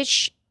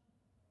 Malevich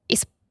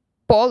is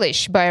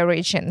Polish by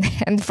origin,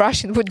 and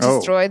Russian would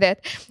destroy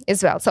that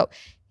as well. So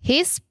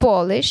he's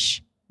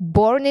Polish,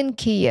 born in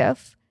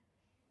Kiev,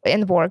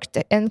 and worked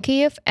in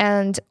Kiev,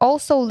 and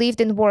also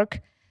lived and worked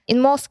in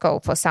Moscow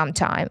for some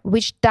time,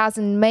 which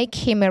doesn't make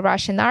him a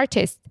Russian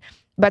artist.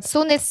 But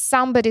soon as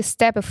somebody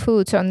step a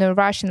foot on the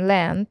Russian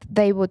land,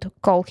 they would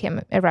call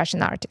him a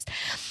Russian artist.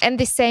 And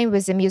the same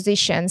with the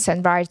musicians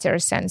and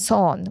writers and so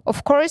on.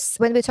 Of course,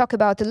 when we talk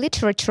about the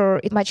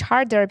literature, it's much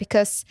harder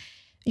because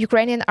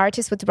Ukrainian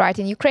artists would write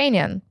in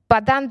Ukrainian,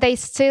 but then they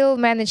still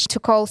managed to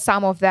call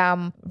some of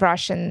them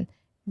Russian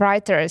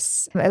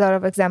writers, a lot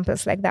of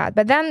examples like that.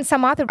 But then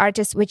some other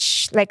artists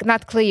which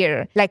not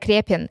clear, like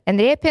Repin. And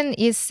Repin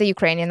is a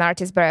Ukrainian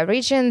artist by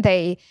origin.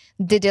 They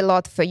did a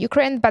lot for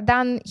Ukraine, but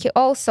then he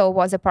also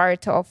was a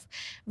part of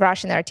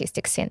Russian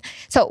artistic scene.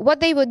 So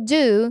what they would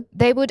do,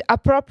 they would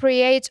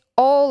appropriate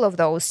all of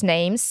those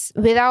names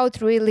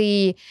without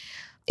really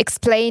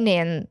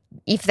explaining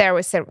if there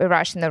was a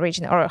Russian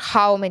origin or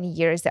how many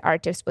years the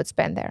artist would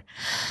spend there.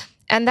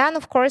 And then,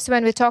 of course,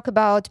 when we talk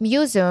about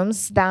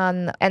museums,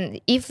 and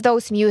if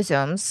those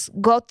museums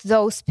got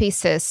those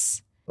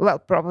pieces, well,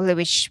 probably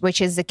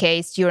which is the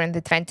case during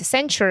the 20th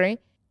century,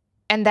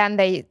 and then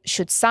they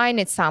should sign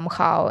it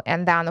somehow.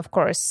 And then, of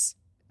course,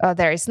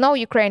 there is no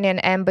Ukrainian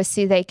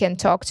embassy they can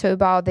talk to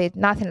about it,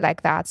 nothing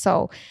like that.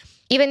 So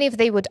even if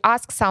they would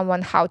ask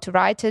someone how to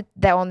write it,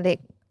 the only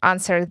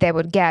answer they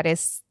would get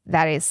is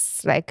that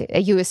is like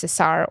a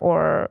USSR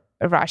or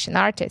a Russian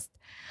artist,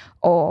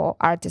 or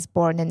artists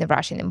born in the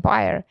Russian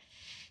Empire.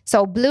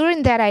 So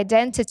blurring that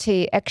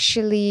identity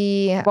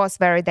actually was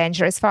very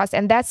dangerous for us.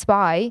 And that's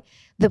why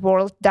the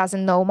world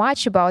doesn't know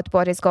much about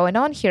what is going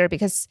on here.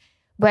 Because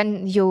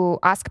when you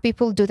ask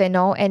people, do they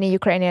know any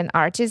Ukrainian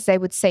artists? They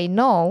would say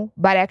no,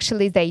 but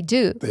actually they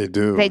do. They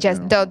do. They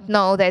just don't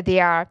know that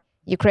they are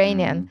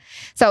Ukrainian.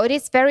 So it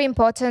is very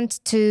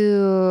important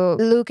to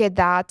look at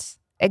that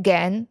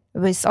again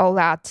with all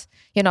that,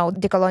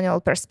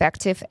 decolonial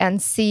perspective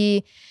and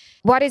see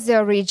what is the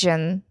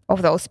origin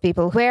of those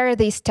people? Where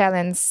these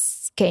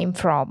talents came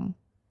from?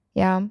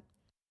 Yeah.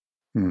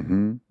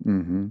 And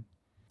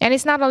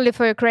it's not only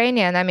for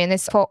Ukrainian,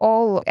 it's for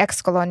all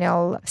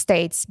ex-colonial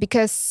states,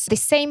 because the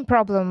same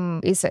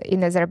problem is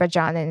in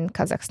Azerbaijan and in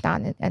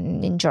Kazakhstan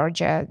and in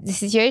Georgia. The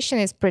situation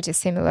is pretty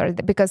similar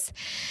because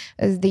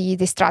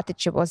the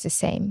strategy was the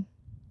same.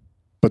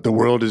 But the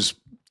world is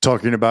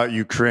talking about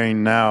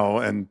Ukraine now,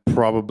 and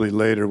probably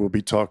later we'll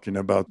be talking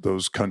about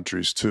those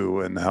countries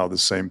too, and how the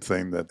same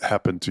thing that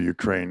happened to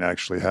Ukraine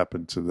actually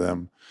happened to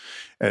them.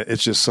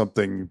 It's just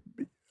something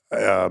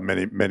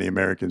many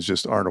Americans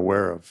just aren't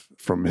aware of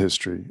from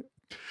history.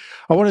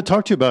 I want to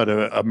talk to you about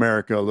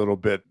America a little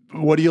bit.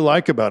 What do you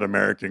like about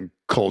American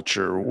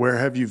culture? Where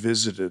have you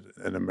visited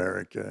in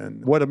America?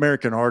 And what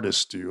American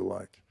artists do you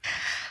like?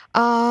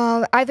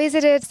 I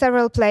visited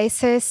several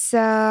places.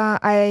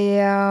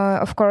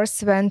 Of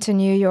course, went to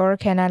New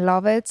York and I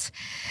love it.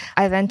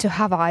 I went to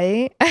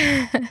Hawaii.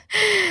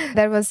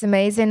 That was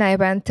amazing. I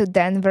went to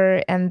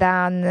Denver and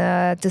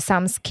then to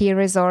some ski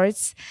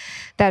resorts.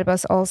 That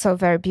was also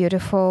very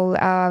beautiful.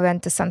 I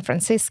went to San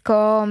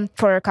Francisco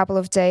for a couple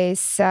of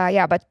days.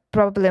 But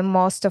probably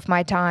most of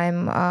my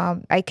time,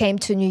 I came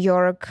to New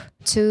York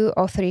 2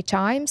 or 3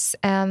 times,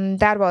 and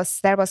that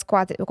was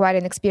quite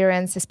an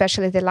experience.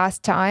 Especially the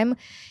last time,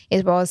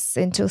 it was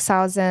in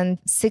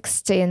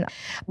 2016.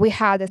 We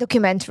had a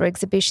documentary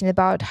exhibition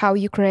about how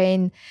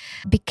Ukraine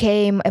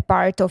became a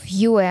part of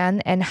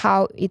UN and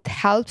how it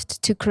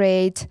helped to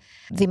create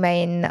the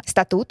main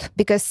statute,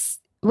 because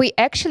we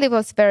actually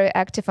was very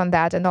active on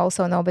that, and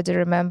also nobody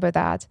remember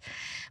that.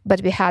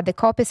 But we had the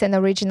copies and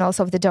originals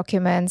of the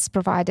documents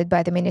provided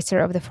by the Minister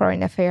of the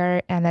Foreign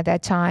Affairs, and at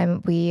that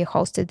time we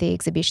hosted the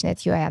exhibition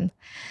at UN.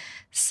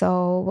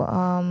 So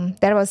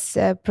that was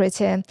a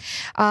pretty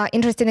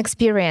interesting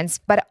experience.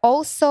 But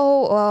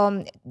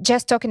also,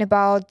 just talking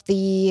about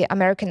the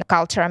American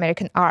culture,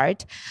 American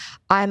art,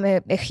 I'm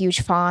a huge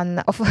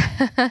fan of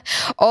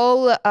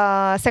all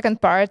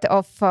second part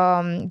of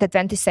the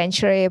 20th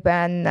century,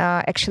 when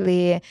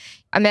actually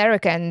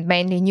America and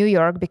mainly New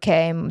York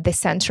became the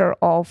center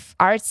of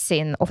art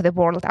scene, of the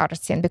world art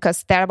scene,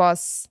 because there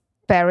was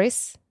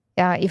Paris.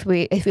 If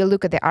we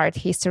look at the art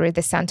history,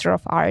 the center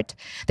of art,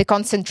 the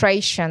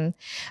concentration,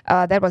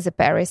 that was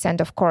Paris.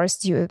 And of course,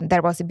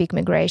 there was a big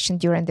migration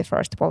during the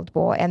First World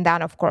War. And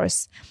then, of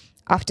course,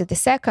 after the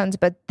Second,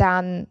 but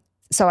then,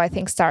 so I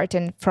think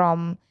starting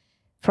from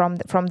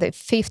the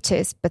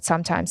 50s, but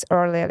sometimes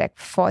earlier, like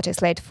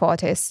 40s, late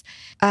 40s,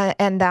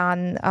 and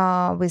then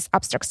with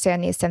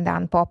abstractionists, and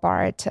then pop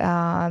art,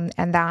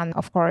 and then,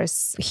 of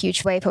course, a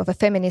huge wave of a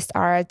feminist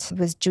art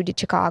with Judy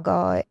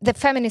Chicago. The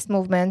feminist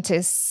movement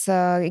is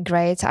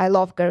great. I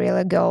love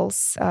Guerrilla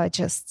Girls,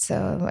 just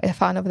a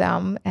fan of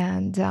them.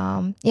 And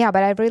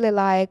but I really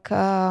like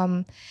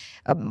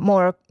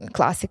more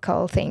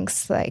classical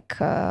things like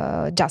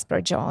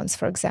Jasper Jones,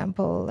 for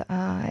example,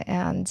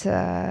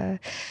 and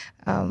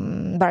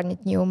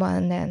Barnett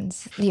Newman, and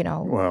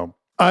Well,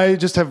 I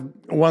just have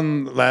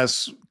one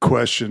last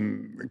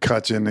question,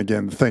 Katya. And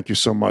again, thank you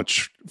so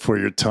much for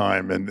your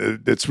time. And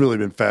it's really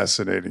been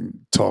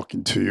fascinating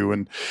talking to you.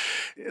 And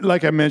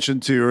like I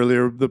mentioned to you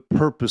earlier, the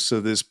purpose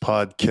of this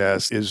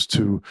podcast is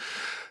to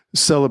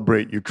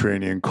celebrate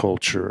Ukrainian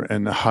culture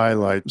and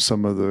highlight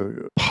some of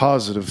the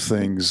positive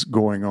things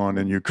going on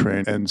in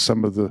Ukraine, and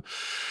some of the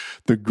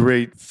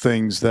great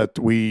things that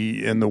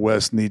we in the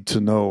West need to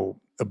know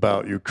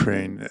about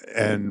Ukraine,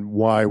 and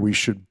why we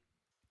should,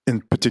 in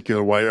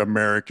particular, why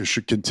America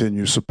should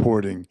continue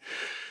supporting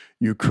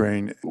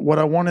Ukraine. What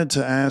I wanted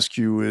to ask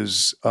you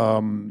is,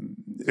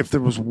 if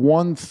there was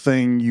one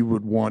thing you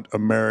would want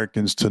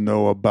Americans to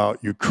know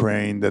about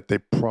Ukraine that they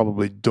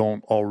probably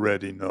don't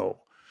already know,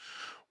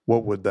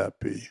 what would that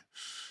be?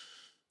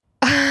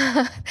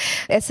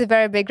 It's a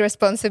very big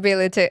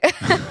responsibility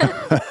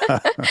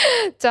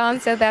to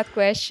answer that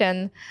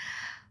question.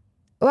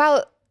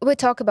 Well, we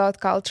talk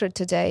about culture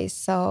today,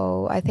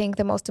 so I think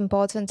the most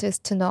important is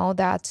to know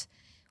that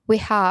we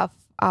have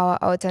our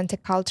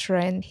authentic culture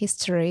and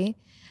history,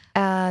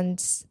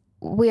 and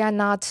we are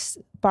not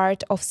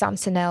part of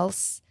something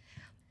else.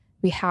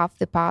 We have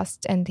the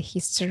past and the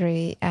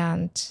history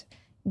and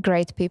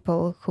great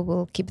people who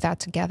will keep that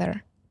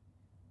together.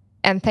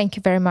 And thank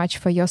you very much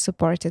for your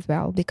support as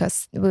well,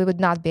 because we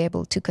would not be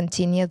able to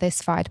continue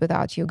this fight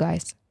without you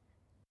guys.